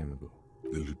long time ago.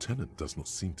 The lieutenant does not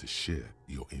seem to share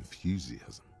your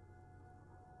enthusiasm.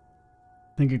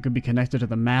 Think it could be connected to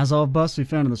the Mazov bus we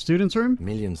found in the students' room?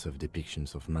 Millions of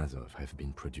depictions of Mazov have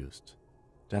been produced.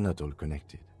 They're not all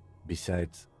connected.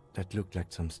 Besides, that looked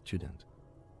like some student.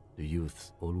 The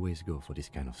youths always go for this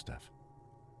kind of stuff.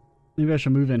 Maybe I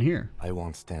should move in here. I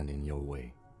won't stand in your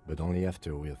way, but only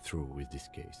after we're through with this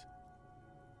case.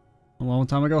 A long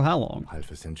time ago, how long? Half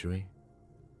a century?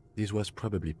 This was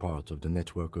probably part of the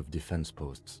network of defense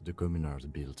posts the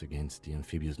communards built against the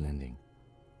amphibious landing.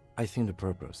 I think the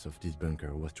purpose of this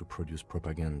bunker was to produce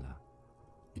propaganda.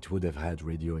 It would have had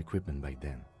radio equipment back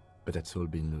then, but that's all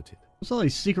been looted. What's all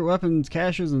these secret weapons,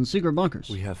 caches, and secret bunkers?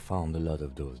 We have found a lot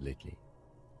of those lately.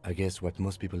 I guess what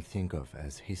most people think of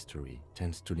as history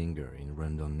tends to linger in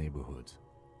rundown neighborhoods.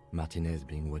 Martinez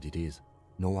being what it is,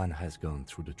 no one has gone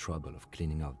through the trouble of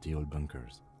cleaning out the old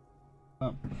bunkers.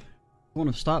 Oh.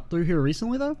 Want to stop through here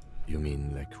recently, though? You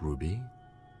mean like Ruby?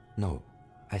 No,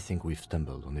 I think we've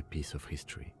stumbled on a piece of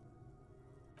history.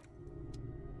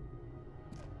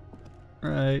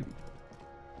 Alright.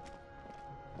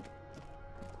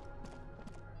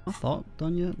 I thought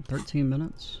done yet? 13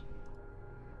 minutes.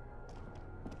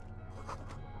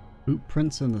 Boot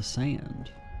prints in the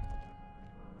sand.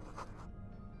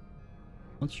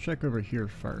 Let's check over here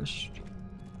first.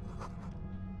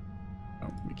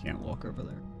 Oh, we can't walk over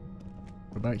there.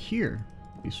 What about here?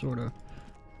 Any sort of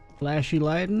flashy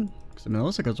lighting? Because I mean, it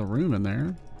looks like there's a room in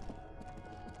there.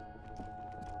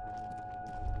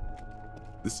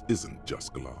 This isn't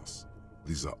just glass.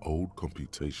 These are old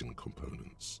computation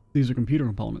components. These are computer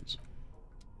components.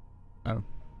 Oh.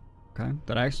 Okay.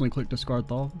 Did I accidentally click discard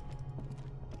thought?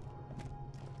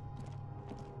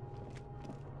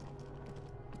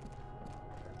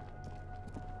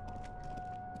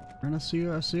 And I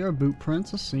see our boot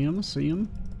prints. I see them.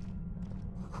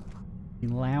 Be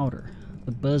louder.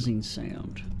 The buzzing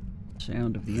sound.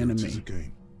 Sound of the There it is enemy.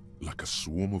 again, like a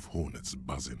swarm of hornets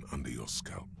buzzing under your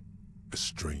scalp. A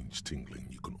strange tingling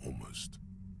you can almost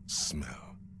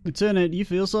smell. Lieutenant, you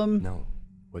feel something? No,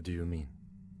 what do you mean?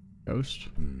 Ghost.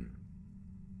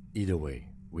 Either way,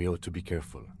 we ought to be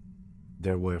careful.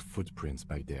 There were footprints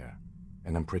back there,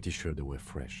 and I'm pretty sure they were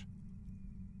fresh.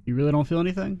 You really don't feel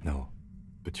anything? No,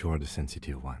 but you are the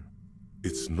sensitive one.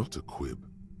 It's not a quib.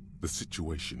 The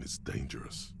situation is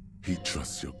dangerous. He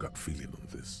trusts your gut feeling on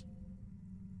this.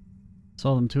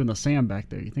 Saw them two in the sand back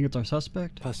there. You think it's our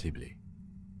suspect? Possibly.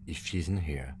 If she's in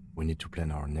here, we need to plan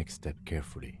our next step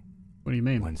carefully. What do you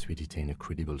mean? Once we detain a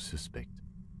credible suspect,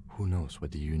 who knows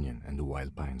what the Union and the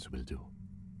Wild Pines will do?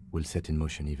 We'll set in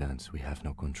motion events we have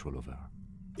no control over.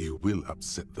 You will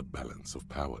upset the balance of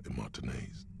power in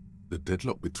Martinez. The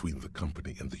deadlock between the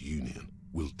company and the Union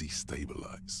will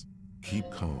destabilize. Keep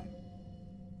calm.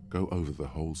 Go over the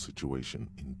whole situation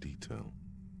in detail.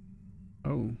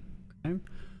 Oh, okay.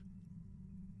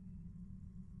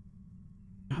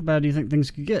 How bad do you think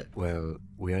things could get? Well,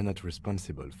 we are not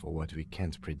responsible for what we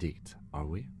can't predict, are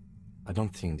we? I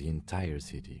don't think the entire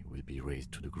city will be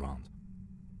razed to the ground.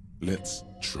 Let's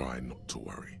try not to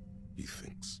worry, he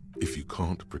thinks. If you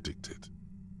can't predict it,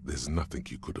 there's nothing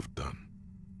you could have done.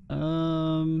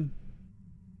 I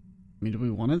mean, do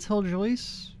we want to tell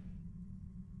Joyce?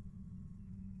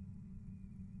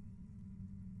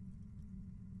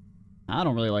 I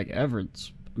don't really like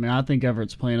Everett's. I mean, I think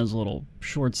Everett's plan is a little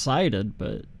short-sighted,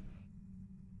 but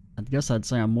I guess I'd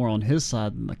say I'm more on his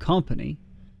side than the company.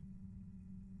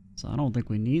 So I don't think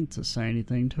we need to say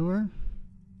anything to her.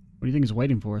 What do you think is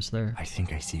waiting for us there? I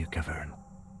think I see a cavern.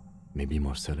 Maybe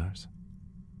more cellars?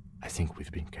 I think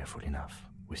we've been careful enough.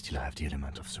 We still have the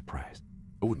element of surprise.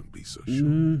 I wouldn't be so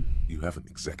sure. You haven't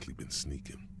exactly been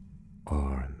sneaking.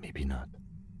 Or maybe not.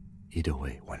 Either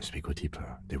way, once we go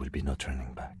deeper, there will be no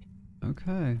turning back.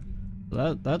 Okay.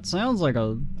 That sounds like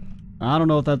a... I don't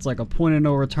know if that's like a point of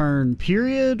no return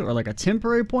period or like a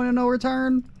temporary point of no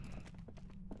return.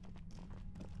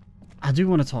 I do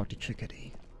want to talk to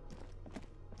Chickadee.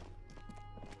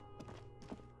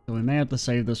 So we may have to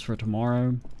save this for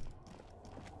tomorrow.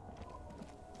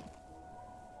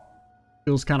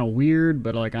 Feels kind of weird,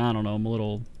 but like, I don't know, I'm a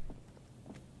little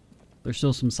there's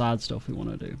still some side stuff we want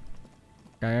to do.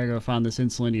 I gotta go find this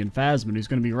Insulindian Phasmid who's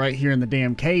gonna be right here in the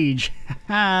damn cage.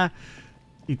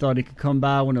 He thought he could come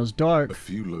by when it was dark. A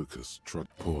few locusts trod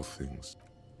poor things.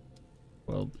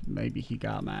 Well, maybe he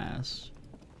got my ass.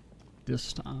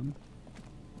 This time.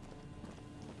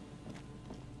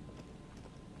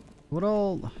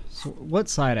 What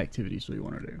side activities do we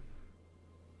want to do?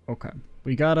 Okay.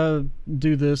 We gotta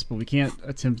do this, but we can't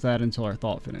attempt that until our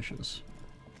thought finishes.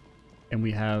 And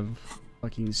we have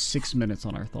fucking 6 minutes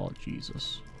on our thought.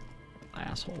 Jesus.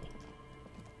 Asshole.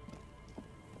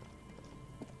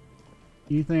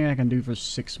 Anything I can do for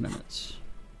 6 minutes?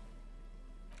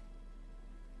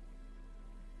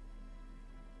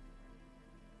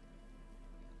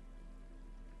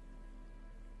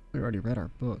 We already read our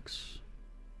books.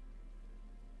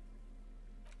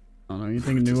 I don't know,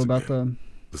 anything new about the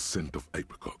scent of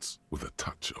apricots with a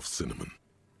touch of cinnamon.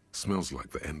 Smells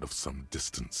like the end of some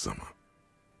distant summer.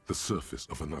 The surface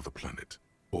of another planet,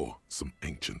 or some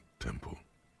ancient temple.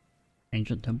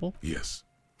 Ancient temple? Yes,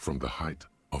 from the height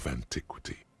of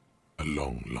antiquity. A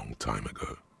long, long time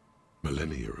ago.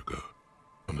 Millennia ago.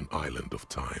 On an island of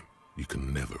time you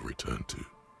can never return to.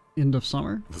 End of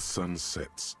summer? The sun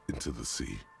sets into the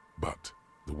sea, but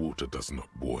the water does not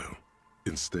boil.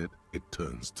 Instead, it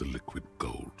turns to liquid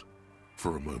gold.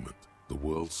 For a moment, the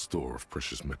world's store of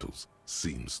precious metals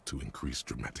seems to increase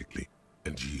dramatically,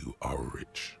 and you are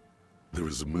rich. There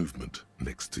is a movement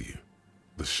next to you,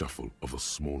 the shuffle of a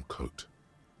small coat,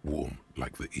 warm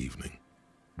like the evening.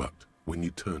 But when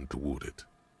you turn toward it,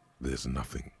 there's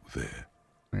nothing there.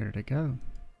 Where did it go?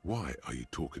 Why are you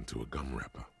talking to a gum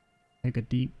wrapper? Take a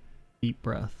deep, deep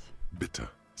breath. Bitter,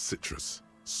 citrus,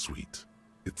 sweet.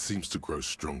 It seems to grow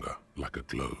stronger, like a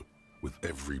glow, with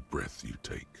every breath you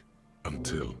take,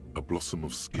 until a blossom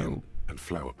of skin and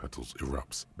flower petals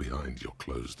erupts behind your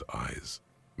closed eyes.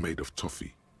 Made of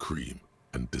toffee, cream,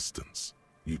 and distance.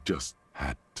 You just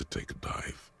had to take a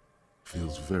dive.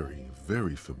 Feels very,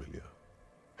 very familiar.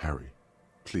 Harry,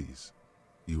 please,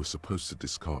 you were supposed to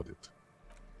discard it.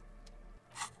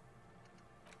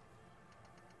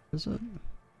 Is it?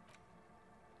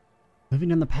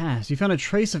 Living in the past, you found a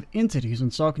trace of entities when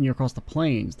stalking you across the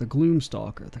plains, the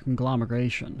Gloomstalker, the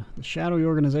conglomeration, the shadowy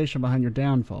organization behind your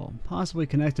downfall, possibly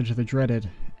connected to the dreaded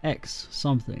X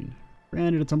something.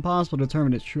 Granted, it's impossible to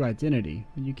determine its true identity,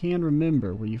 but you can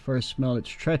remember where you first smelled its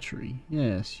treachery.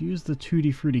 Yes, use the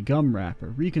Tutti Frutti gum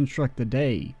wrapper, reconstruct the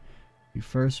day you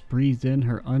first breathed in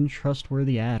her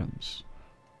untrustworthy atoms.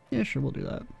 Yeah, sure, we'll do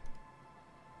that.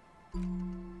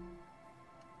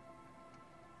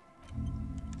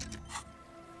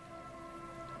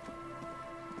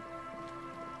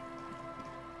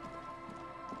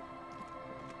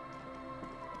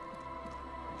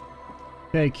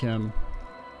 Okay, Kim.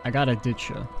 I gotta ditch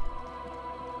ya.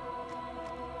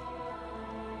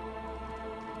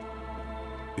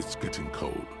 It's getting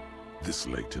cold, this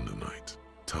late in the night.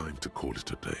 Time to call it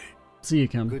a day. See you,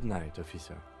 Kim. Good night,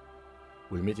 officer.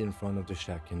 We'll meet in front of the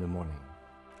shack in the morning.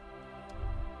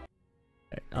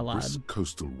 Okay, I lied. This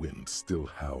coastal wind still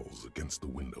howls against the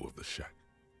window of the shack.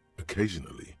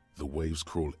 Occasionally, the waves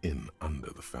crawl in under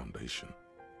the foundation,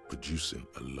 producing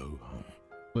a low hum.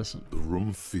 Listen. The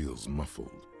room feels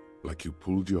muffled, like you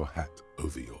pulled your hat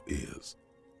over your ears.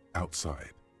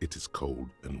 Outside, it is cold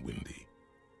and windy,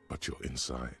 but you're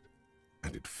inside,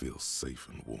 and it feels safe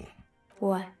and warm.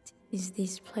 What is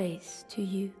this place to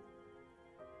you?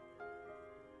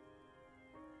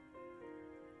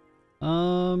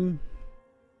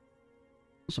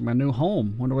 So my new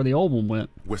home. Wonder where the old one went.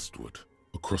 Westward,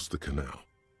 across the canal,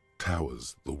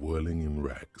 towers the whirling in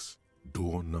rags.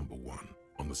 Door number 1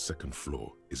 on the second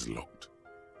floor is locked.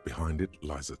 Behind it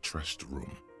lies a trashed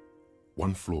room.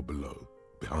 1 floor below,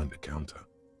 behind a counter,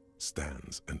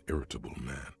 stands an irritable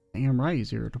man. Damn right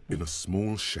he's irritable. In a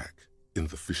small shack in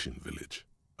the fishing village,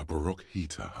 a baroque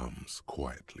heater hums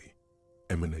quietly,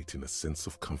 emanating a sense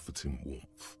of comforting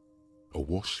warmth. A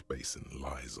wash basin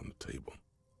lies on the table,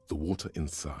 the water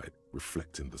inside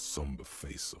reflecting the somber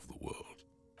face of the world.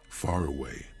 Far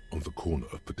away, on the corner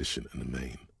of Perdition and the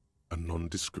Main, a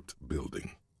nondescript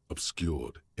building,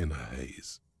 obscured in a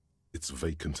haze. It's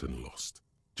vacant and lost,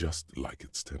 just like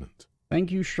its tenant. Thank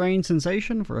you, Strange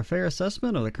Sensation, for a fair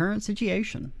assessment of the current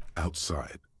situation.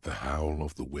 Outside, the howl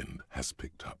of the wind has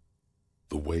picked up.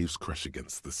 The waves crash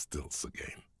against the stilts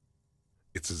again.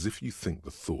 It's as if you think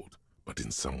the thought, but in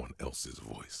someone else's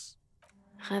voice.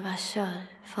 Revachol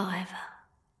forever.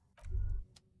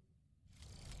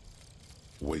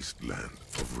 Wasteland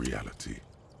of reality.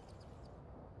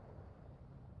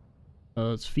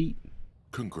 It's feet.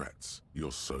 Congrats,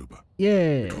 you're sober.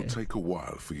 Yeah. It will take a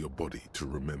while for your body to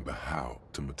remember how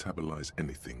to metabolize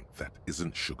anything that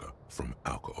isn't sugar from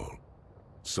alcohol.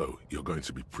 So you're going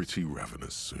to be pretty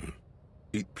ravenous soon.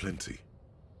 Eat plenty.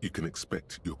 You can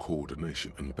expect your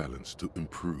coordination and balance to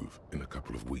improve in a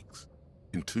couple of weeks.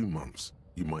 In 2 months,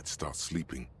 you might start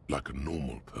sleeping like a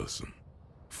normal person.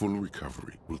 Full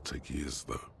recovery will take years,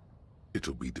 though.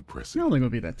 It'll be I depressing. don't think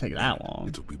it'll take that long.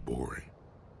 It'll be boring.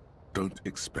 Don't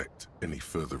expect any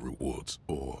further rewards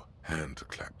or hand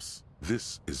claps.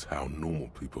 This is how normal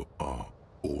people are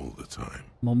all the time.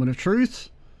 Moment of truth.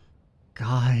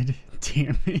 God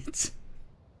damn it.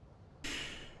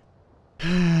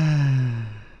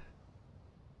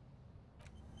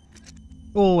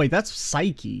 Oh, wait, that's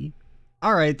Psyche.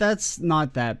 Alright, that's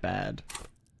not that bad.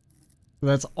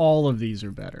 That's all of these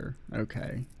are better.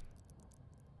 Okay.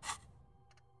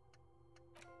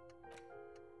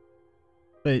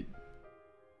 But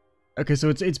okay, so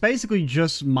it's basically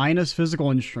just minus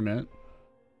physical instrument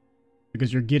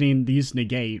because you're getting these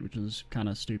negate, which is kind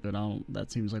of stupid.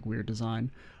 That seems like weird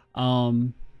design.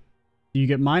 You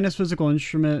get minus physical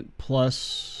instrument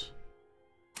plus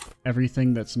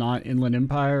everything that's not Inland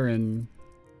Empire and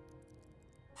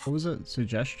what was it?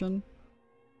 Suggestion?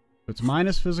 It's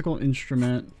minus physical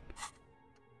instrument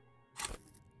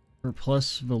for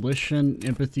plus volition,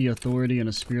 empathy, authority, and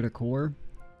a spirit of core.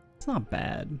 It's not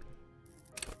bad.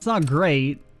 It's not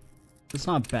great. It's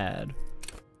not bad.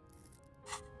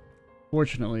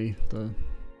 Fortunately, the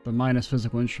minus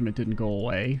physical instrument didn't go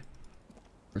away.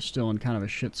 We're still in kind of a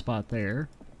shit spot there.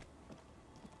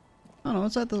 I don't know,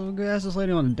 let's let this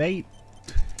lady on a date.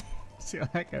 See how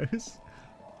that goes.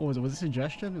 What was it? Was it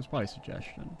suggestion? It was probably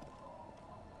suggestion.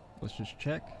 Let's just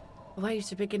check. The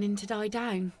waves are beginning to die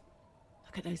down.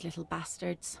 Look at those little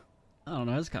bastards. I don't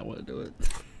know, I just kind of want to do it.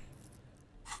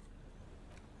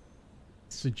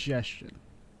 Suggestion.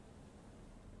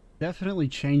 Definitely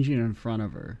changing in front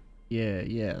of her.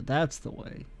 Yeah, that's the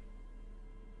way.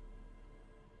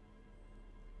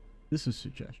 This is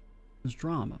suggestion. This is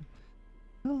drama.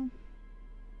 Oh.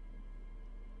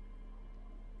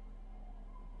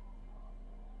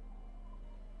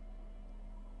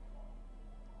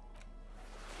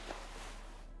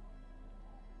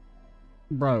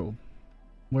 Bro,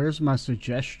 where's my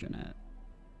suggestion at?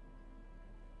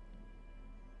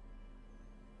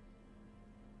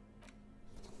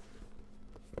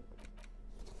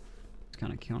 It's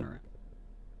kind of counter it.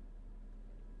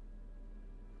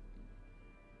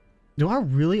 Do I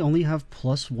really only have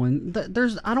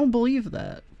 +1? I don't believe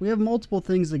that. We have multiple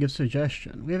things that give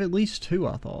suggestion. We have at least 2,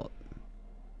 I thought.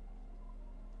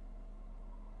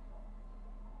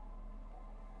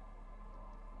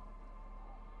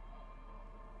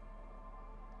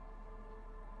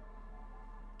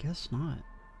 Guess not.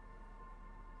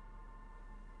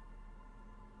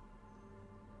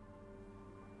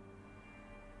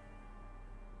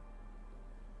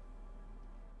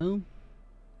 No.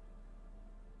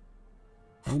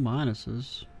 No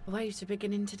minuses. The waves are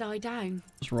beginning to die down.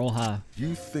 Let's roll high.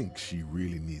 You think she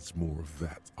really needs more of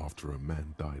that after a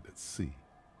man died at sea?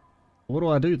 What do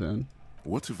I do then?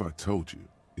 What if I told you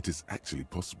it is actually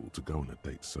possible to go on a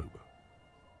date sober?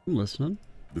 I'm listening.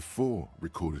 Before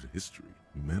recorded history,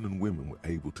 men and women were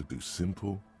able to do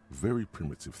simple, very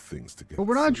primitive things together. But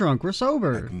we're not drunk, we're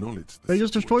sober. Acknowledge the They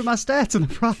just destroyed my situation. stats in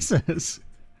the process.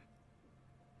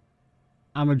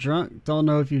 I'm a drunk, don't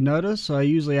know if you noticed, so I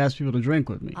usually ask people to drink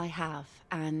with me. I have,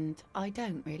 and I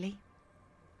don't really.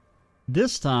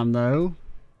 This time, though,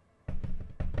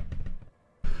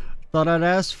 thought I'd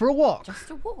ask for a walk. Just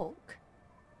a walk?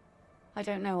 I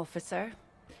don't know, officer.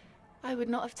 I would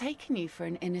not have taken you for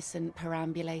an innocent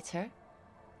perambulator.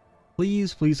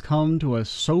 Please come to a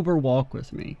sober walk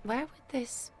with me. Where would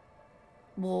this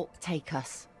walk take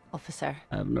us, officer?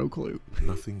 I have no clue.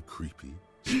 Nothing creepy,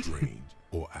 strange,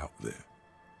 or out there.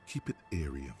 Keep it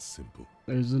airy and simple.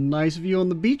 There's a nice view on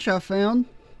the beach I found.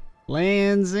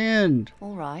 Land's End.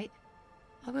 All right,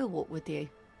 I will walk with you.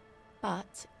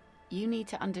 But you need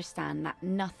to understand that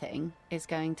nothing is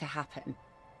going to happen.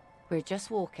 We're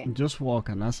just walking. Just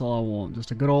walking, that's all I want.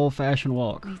 Just a good old-fashioned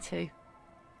walk. Me too.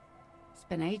 It's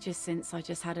been ages since I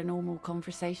just had a normal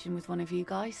conversation with one of you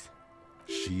guys.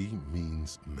 She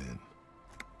means men.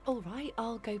 All right,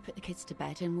 I'll go put the kids to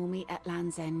bed and we'll meet at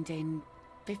Land's End in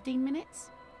 15 minutes.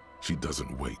 She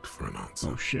doesn't wait for an answer.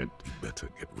 Oh shit. You better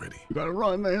get ready. You gotta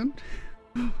run, man.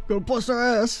 Gotta bust our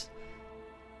ass.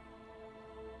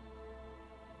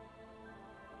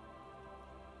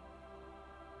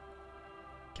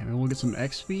 Okay, maybe we'll get some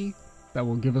XP. That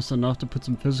will give us enough to put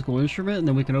some physical instrument, and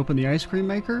then we can open the ice cream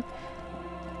maker.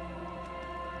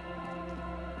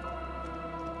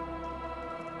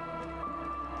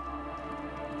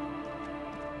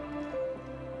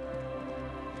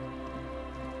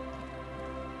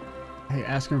 Hey,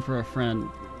 asking for a friend.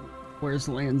 Where's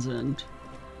Land's End?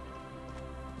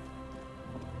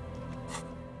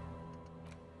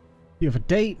 You have a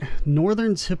date.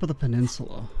 Northern tip of the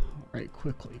peninsula. Alright,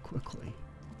 quickly.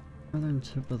 Northern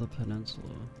tip of the peninsula.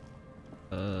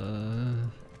 The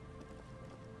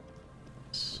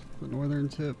northern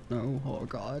tip? No. Oh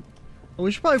god. Oh,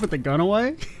 we should probably put the gun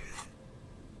away.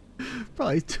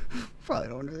 probably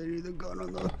don't really need the gun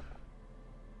on the.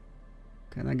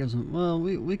 Okay, that gives them. Well,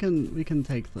 we can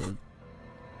take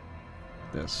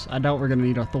this. I doubt we're gonna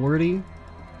need authority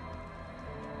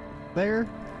there.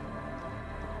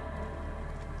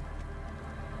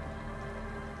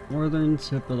 Northern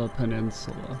tip of the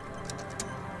peninsula.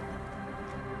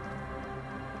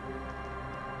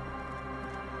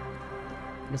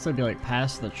 I guess that'd be like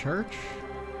past the church.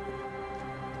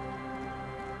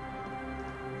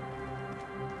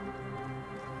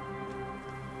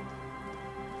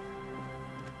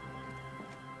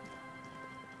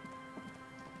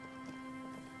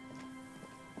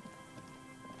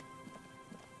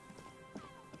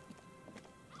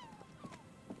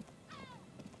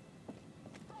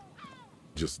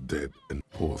 Just dead and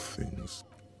poor things.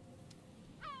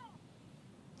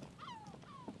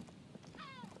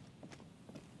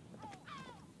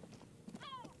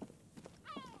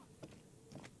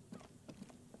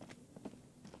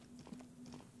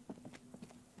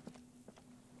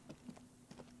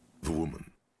 The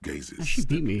woman gazes She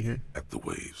beat me here. at the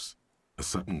waves. A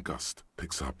sudden gust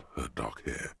picks up her dark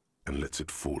hair and lets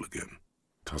it fall again,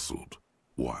 tousled,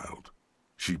 wild.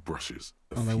 She brushes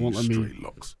a they few won't let me stray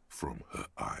locks from her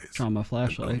eyes. Try my and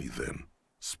flashlight. only then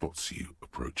spots you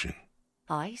approaching.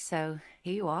 Aye, so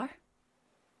here you are.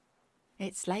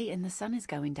 It's late and the sun is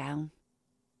going down.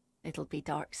 It'll be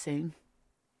dark soon.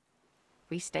 If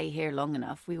we stay here long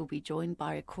enough, we will be joined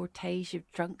by a cortege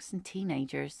of drunks and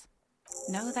teenagers.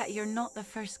 Know that you're not the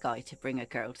first guy to bring a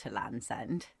girl to Land's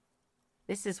End.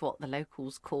 This is what the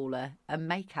locals call a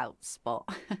make-out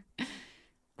spot.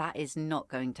 That is not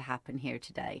going to happen here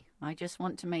today. I just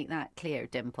want to make that clear,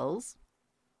 Dimples.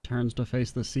 Turns to face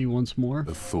the sea once more.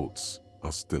 Her thoughts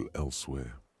are still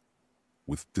elsewhere,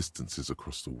 with distances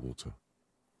across the water,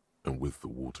 and with the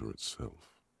water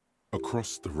itself.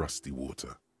 Across the rusty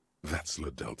water, that's La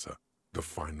Delta, the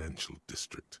financial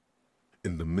district.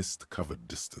 In the mist-covered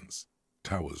distance,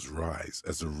 towers rise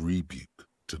as a rebuke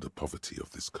to the poverty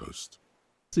of this coast.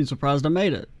 Seems surprised I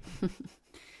made it.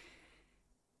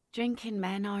 Drinking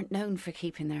men aren't known for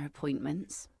keeping their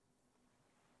appointments.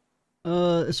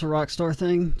 It's a rock star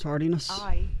thing, tardiness.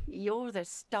 Aye, you're the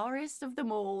starest of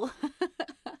them all.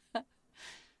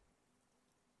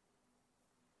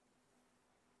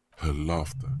 Her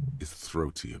laughter is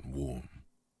throaty and warm.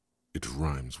 It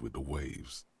rhymes with the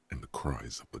waves and the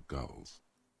cries of the gulls.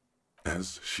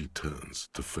 As she turns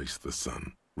to face the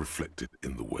sun, reflected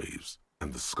in the waves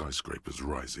and the skyscrapers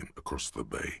rising across the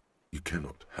bay, you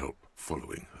cannot help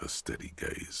following her steady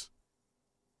gaze.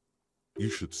 You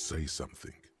should say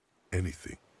something,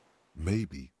 anything.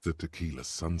 Maybe the tequila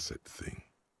sunset thing.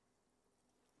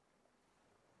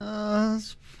 I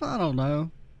don't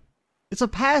know. It's a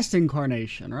past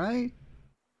incarnation, right?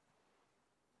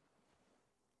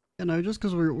 You know, just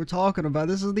because we're talking about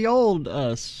this is the old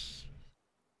us.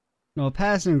 No, a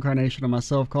past incarnation of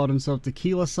myself called himself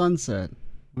Tequila Sunset.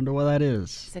 Wonder what that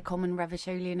is. It's a common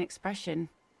Ravisholian expression.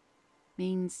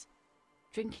 Means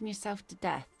drinking yourself to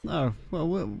death. Oh,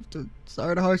 well,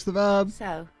 sorry to harsh the vibe.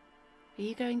 So, are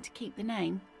you going to keep the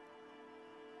name?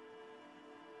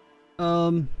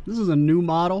 This is a new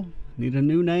model. Need a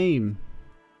new name.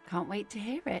 Can't wait to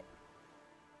hear it.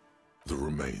 The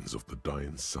remains of the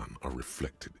dying sun are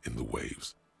reflected in the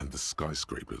waves and the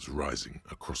skyscrapers rising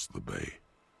across the bay.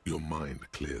 Your mind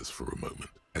clears for a moment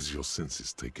as your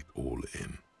senses take it all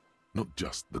in. Not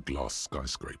just the glass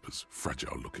skyscrapers,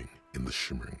 fragile looking in the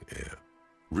shimmering air.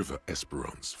 River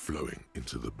Esperance flowing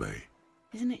into the bay.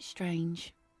 Isn't it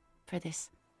strange for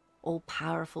this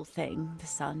all-powerful thing, the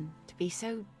sun, to be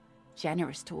so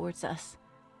generous towards us?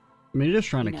 I mean, he's just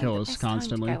trying to You know, kill the us best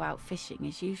constantly. time to go out fishing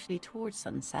is usually towards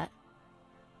sunset,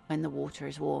 when the water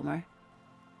is warmer.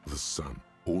 The sun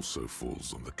also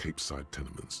falls on the Capeside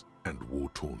tenements and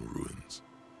war-torn ruins.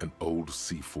 An old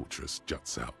sea fortress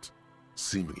juts out,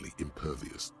 seemingly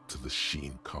impervious to the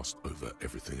sheen cast over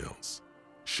everything else,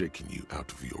 shaking you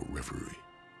out of your reverie.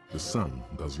 The sun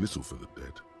does little for the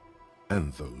dead,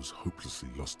 and those hopelessly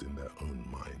lost in their own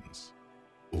minds,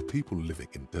 or people living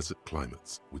in desert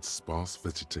climates with sparse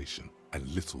vegetation and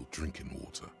little drinking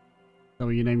water. So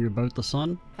you name your boat the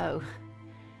Sun? Oh,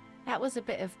 that was a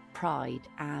bit of pride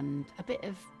and a bit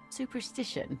of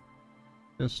superstition.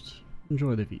 Just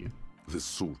enjoy the view. There's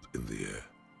salt in the air,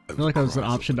 And I feel like that was an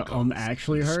cries of option the to guns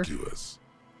actually and her. skewers,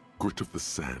 grit of the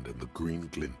sand and the green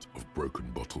glint of broken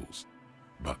bottles.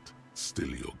 But still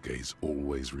your gaze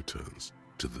always returns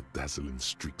to the dazzling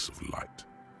streaks of light,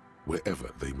 wherever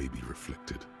they may be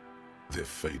reflected, their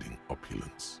fading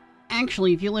opulence.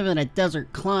 Actually, if you live in a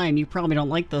desert climb, you probably don't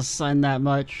like the sun that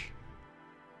much.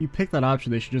 You pick that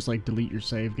option, they should just like delete your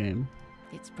save game.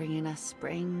 It's bringing us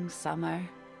spring, summer.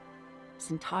 It's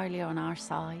entirely on our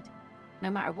side, no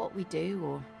matter what we do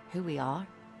or who we are,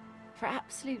 for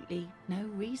absolutely no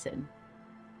reason.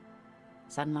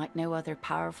 It's unlike no other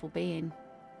powerful being,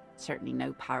 certainly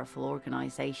no powerful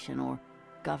organization or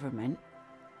government.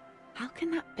 How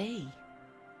can that be?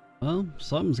 Well,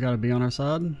 something's got to be on our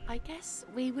side. I guess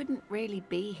we wouldn't really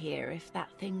be here if that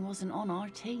thing wasn't on our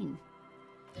team.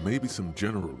 Maybe some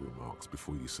general remarks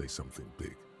before you say something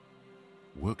big.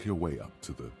 Work your way up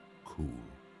to the cool.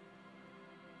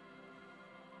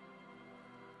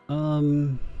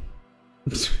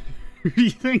 You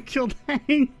think killed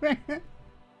Hangman?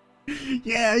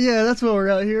 Yeah, that's what we're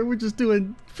out here. We're just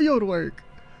doing field work.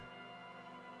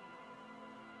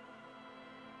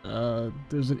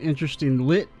 There's an interesting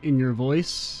lit in your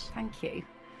voice. Thank you.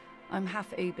 I'm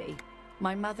half Ubi.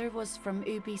 My mother was from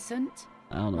Ubi Sunt.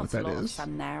 I don't know Not what that a lot of is.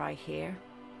 sun there, I hear,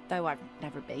 though I've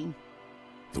never been.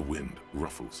 The wind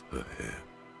ruffles her hair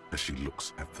as she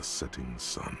looks at the setting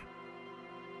sun.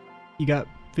 You got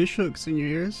fish hooks in your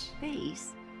ears?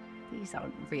 These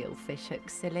aren't real fish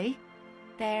hooks, silly.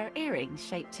 They're earrings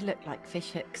shaped to look like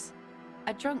fish hooks.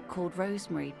 A drunk called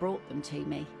Rosemary brought them to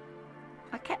me.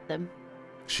 I kept them.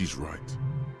 She's right.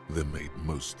 They're made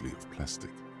mostly of plastic.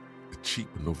 A cheap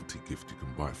novelty gift you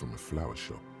can buy from a flower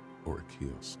shop or a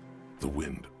kiosk. The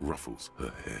wind ruffles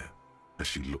her hair as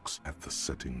she looks at the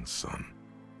setting sun.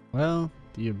 Well,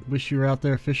 do you wish you were out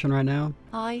there fishing right now?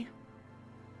 I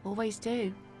always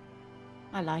do.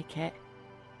 I like it.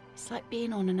 It's like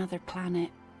being on another planet,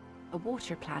 a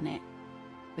water planet,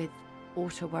 with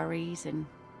water worries and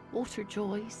water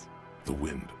joys. The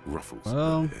wind ruffles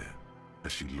Well, her hair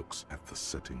as she looks at the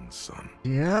setting sun.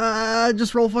 yeah,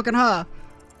 just roll fucking high.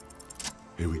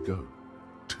 Here we go.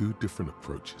 2 different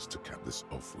approaches to cap this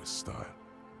off with style.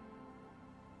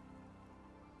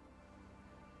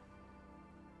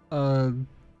 I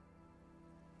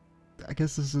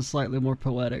guess this is slightly more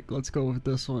poetic. Let's go with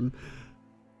this one.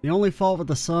 The only fault with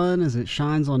the sun is it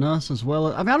shines on us as well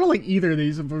as... I mean, I don't like either of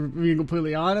these, if we're being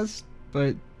completely honest,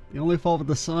 but the only fault with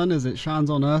the sun is it shines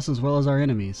on us as well as our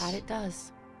enemies. That it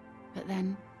does. But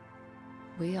then,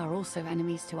 we are also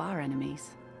enemies to our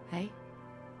enemies, hey?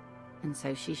 And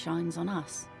so she shines on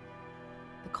us.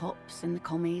 The cops and the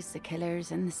commies, the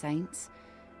killers and the saints.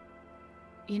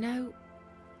 You know,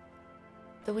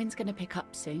 the wind's gonna pick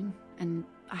up soon, and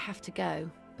I have to go,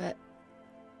 but...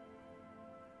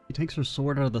 She takes her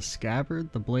sword out of the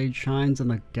scabbard, the blade shines in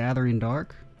the gathering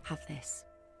dark. Have this.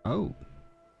 Oh.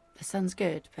 The sun's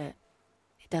good, but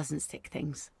it doesn't stick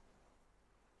things.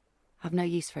 I've no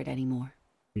use for it anymore.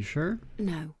 You sure?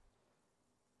 No.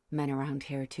 Men around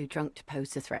here are too drunk to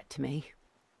pose a threat to me.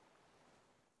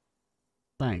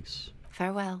 Thanks.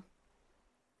 Farewell.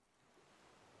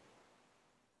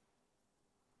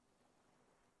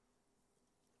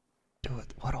 Do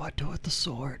it. What do I do with the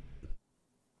sword?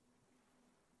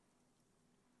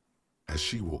 As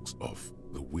she walks off,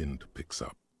 the wind picks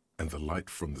up, and the light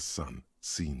from the sun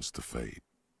seems to fade.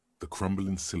 The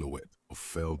crumbling silhouette of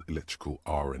failed electrical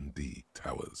R&D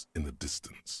towers in the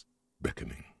distance,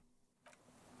 beckoning.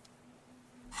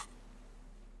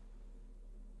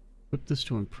 Whip this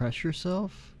to impress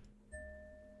yourself?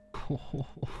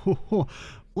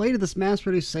 Blade of this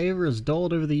mass-produced saber is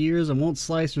dulled over the years and won't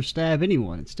slice or stab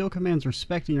anyone. It still commands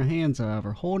respect in your hands,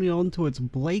 however, holding on to its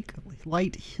Blake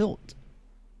light hilt.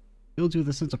 Fills you with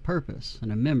a sense of purpose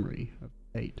and a memory of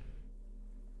fate.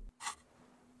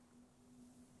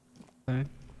 Okay.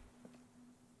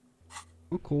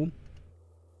 Oh, cool.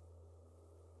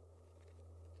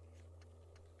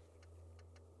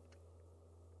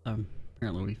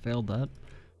 Apparently we failed that.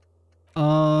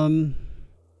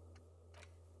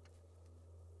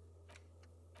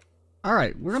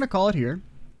 Alright, we're gonna call it here.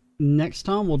 Next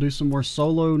time we'll do some more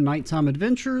solo nighttime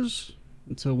adventures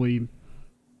until we...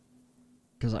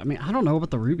 Because, I mean, I don't know about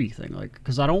the Ruby thing, like,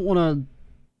 because I don't want to...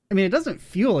 I mean, it doesn't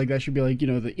feel like that should be, like, you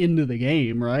know, the end of the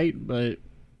game, right? But...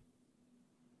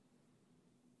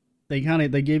 They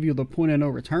gave you the point of no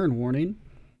return warning.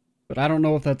 But I don't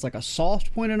know if that's, like, a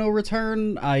soft point of no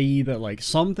return, i.e. that, like,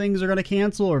 some things are going to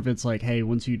cancel, or if it's like, hey,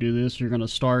 once you do this, you're going to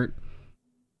start...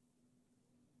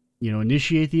 You know,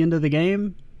 initiate the end of the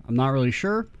game. I'm not really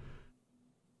sure.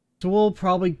 So we'll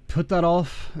probably put that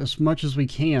off as much as we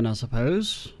can, I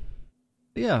suppose.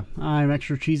 But yeah, I'm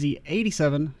Extra Cheesy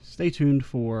 87. Stay tuned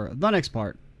for the next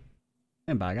part.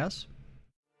 And bye, guys.